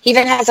well. He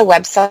even has a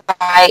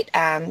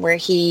website where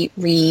he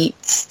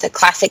reads the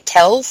classic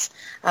tales,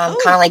 kind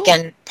of like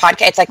in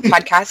podcast. It's like a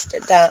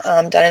podcast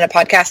done in a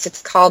podcast.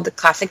 It's called the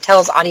Classic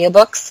Tales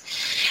Audiobooks.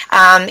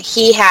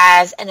 He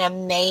has an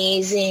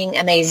amazing,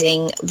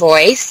 amazing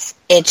voice.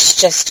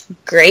 It's just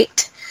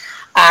great.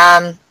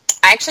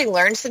 I actually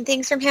learned some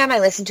things from him. I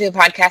listened to a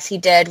podcast he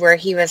did where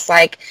he was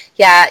like,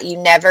 yeah, you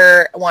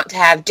never want to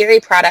have dairy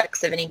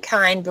products of any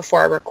kind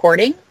before a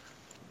recording.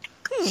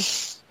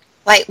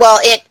 Like, well,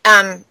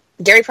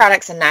 dairy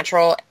products in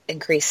natural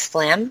increase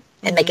phlegm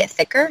and make it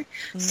thicker.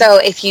 Mm-hmm. So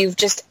if you've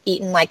just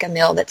eaten like a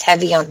meal that's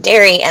heavy on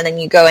dairy and then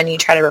you go and you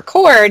try to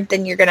record,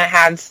 then you're going to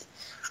have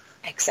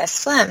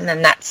excess phlegm,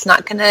 and that's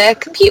not going to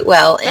compute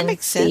well in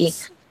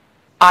the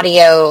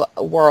audio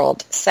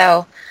world.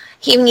 So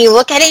when you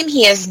look at him,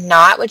 he is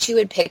not what you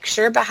would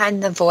picture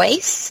behind the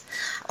voice.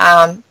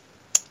 But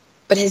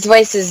his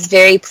voice is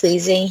very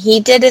pleasing.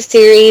 He did a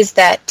series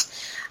that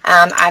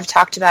I've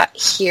talked about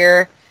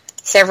here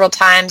several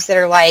times that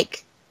are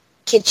like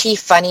kitschy,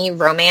 funny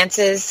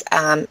romances,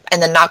 and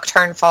the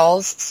Nocturne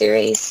Falls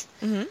series.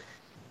 Mm-hmm.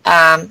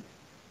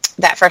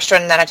 That first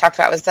one that I talked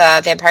about was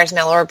the Vampire's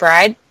Mail or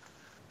Bride.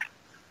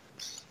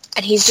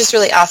 And he's just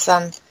really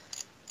awesome.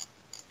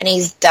 And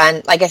he's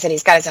done, like I said,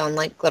 he's got his own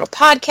like little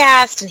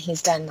podcast, and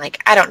he's done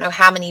like, I don't know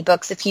how many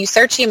books. If you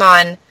search him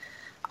on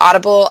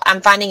Audible,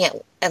 I'm finding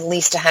at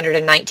least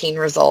 119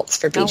 results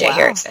for BJ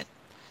Harrison.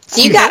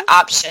 So you got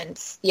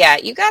options. Yeah,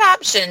 you got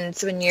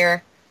options when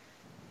you're,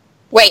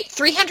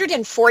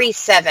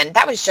 347.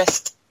 I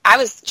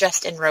was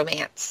just in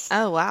romance.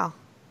 Oh, wow.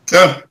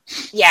 Oh.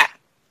 Yeah.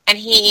 And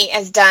he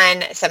has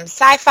done some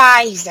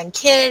sci-fi. He's done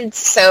kids.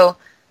 So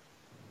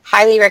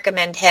highly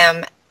recommend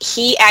him.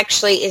 He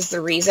actually is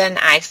the reason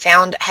I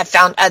have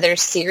found other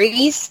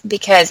series,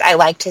 because I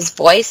liked his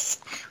voice,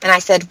 and I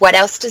said, what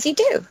else does he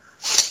do?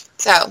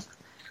 So.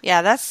 Yeah,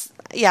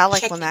 I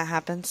like when that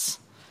happens.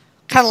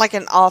 Kind of like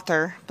an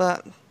author,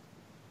 but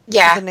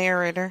yeah, the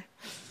narrator.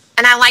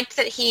 And I liked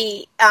that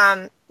he,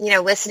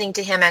 listening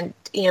to him and,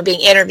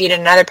 being interviewed in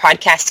another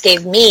podcast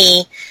gave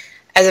me,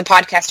 as a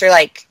podcaster,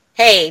 like,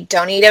 hey,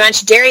 don't eat a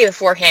bunch of dairy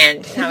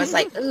beforehand. And I was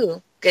like,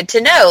 ooh, good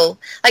to know.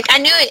 Like, I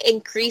knew it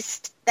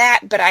increased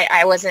that, but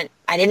I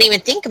didn't even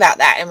think about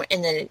that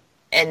in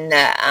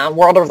the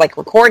world of like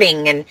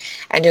recording and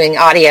doing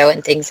audio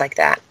and things like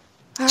that.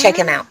 Check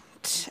him out.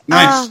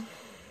 Nice.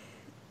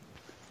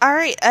 All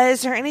right.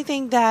 Is there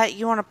anything that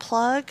you want to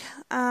plug,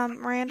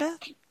 Miranda?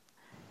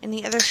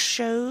 Any other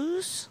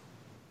shows?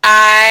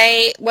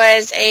 I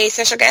was a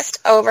special guest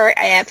over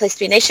at Place to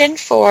Be Nation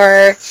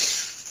for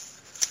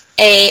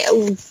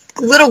a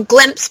little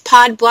glimpse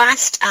pod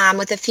blast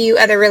with a few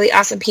other really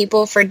awesome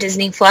people for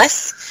Disney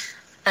Plus.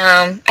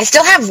 I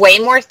still have way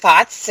more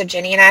thoughts, so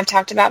Jenny and I have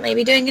talked about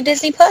maybe doing a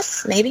Disney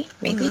Plus, maybe.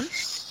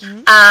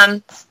 Mm-hmm.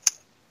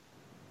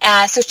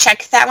 So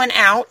check that one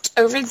out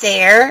over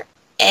there,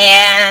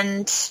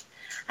 and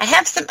I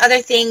have some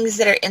other things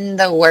that are in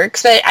the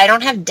works, but I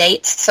don't have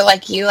dates, so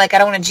like I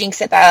don't want to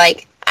jinx it by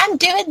like, I'm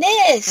doing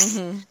this.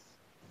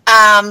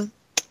 Mm-hmm.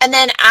 And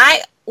then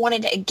I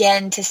wanted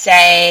to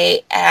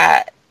say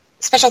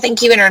special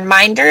thank you and a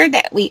reminder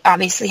that we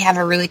obviously have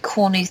a really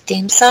cool new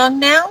theme song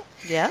now.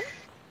 Yeah.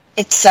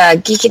 It's a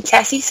Geek and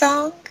Sassy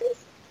song,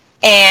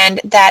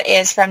 and that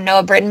is from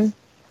Noah Britton.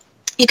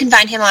 You can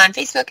find him on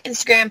Facebook,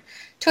 Instagram,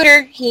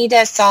 Twitter. He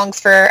does songs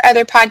for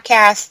other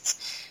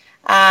podcasts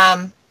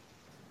and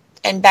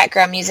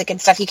background music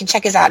and stuff. You can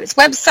check his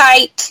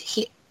website.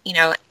 He,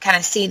 kind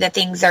of see the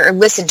things, or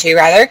listen to,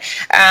 rather,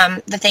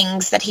 the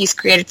things that he's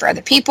created for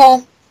other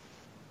people.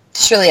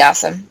 It's really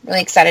awesome.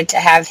 Really excited to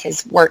have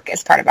his work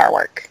as part of our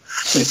work.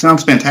 It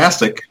sounds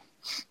fantastic.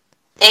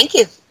 Thank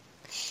you.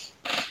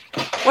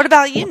 What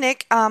about you,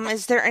 Nick?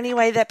 Is there any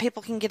way that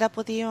people can get up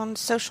with you on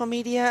social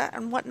media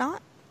and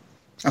whatnot?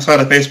 Outside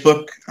of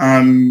Facebook,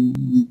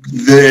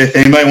 if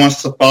anybody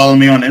wants to follow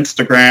me on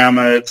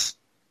Instagram, it's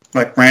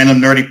like random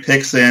nerdy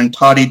pics and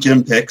toddy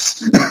gym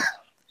pics.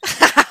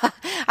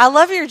 I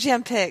love your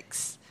gym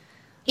pics.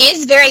 He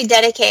is very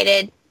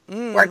dedicated.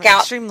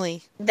 Workout.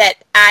 Extremely. That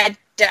I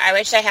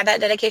wish I had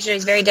that dedication.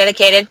 He's very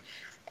dedicated.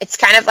 It's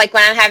kind of like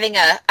when I'm having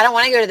I don't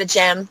want to go to the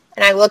gym,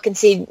 and I look and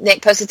see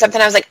Nick posted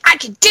something, I was like, I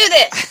can do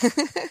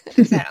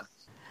this! So.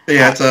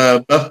 Yeah, it's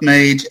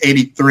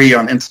BuffMage83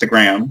 on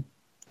Instagram.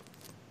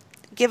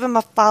 Give him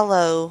a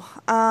follow.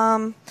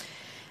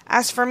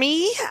 As for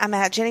me, I'm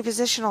at Jenny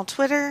Position on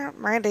Twitter.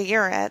 Miranda,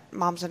 you're at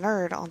Mom's a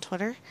Nerd on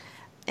Twitter.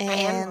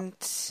 And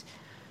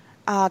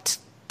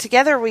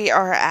together we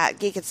are at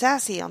Geek and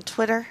Sassy on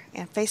Twitter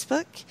and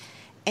Facebook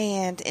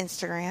and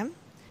Instagram.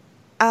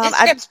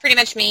 Instagram's pretty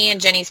much me,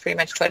 and Jenny's pretty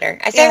much Twitter.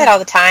 I say that all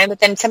the time, but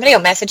then somebody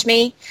will message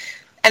me,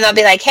 and they'll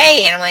be like,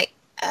 hey, and I'm like,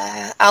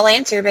 I'll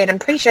answer, but I'm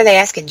pretty sure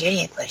they're asking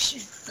Jenny a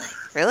question.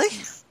 Like, really?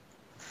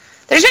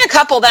 There's been a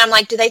couple that I'm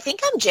like, do they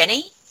think I'm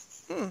Jenny?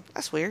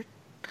 That's weird.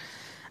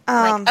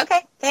 I'm like,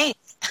 okay,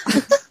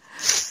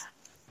 thanks.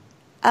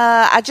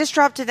 I just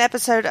dropped an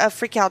episode of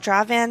Freak Out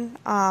Drive-In,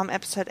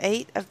 episode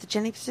 8 of the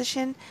Jenny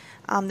Position.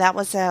 That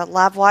was a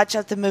live watch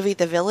of the movie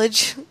The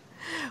Village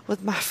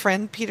with my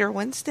friend Peter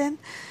Winston.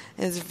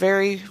 It's a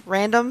very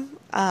random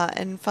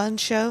and fun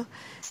show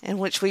in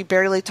which we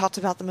barely talked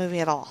about the movie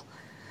at all.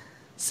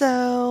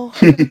 So,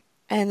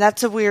 and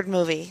that's a weird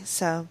movie,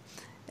 so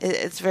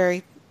it's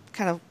very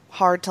kind of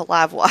hard to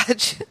live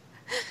watch.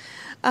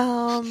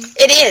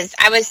 It is.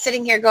 I was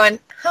sitting here going,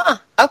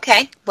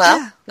 okay,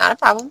 well, not a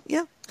problem.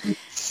 Yeah.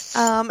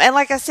 And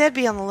like I said,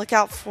 be on the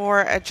lookout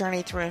for A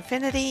Journey Through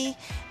Infinity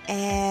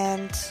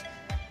and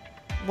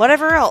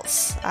whatever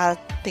else I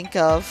think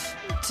of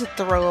to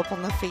throw up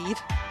on the feed,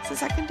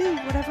 since I can do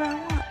whatever I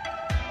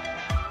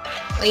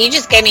want. Well, you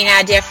just gave me an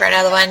idea for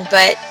another one,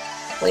 but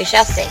we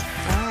shall see.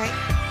 All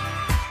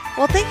right.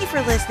 Well, thank you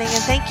for listening,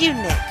 and thank you,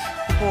 Nick,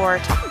 for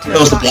talking to us. It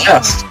was a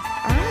blast.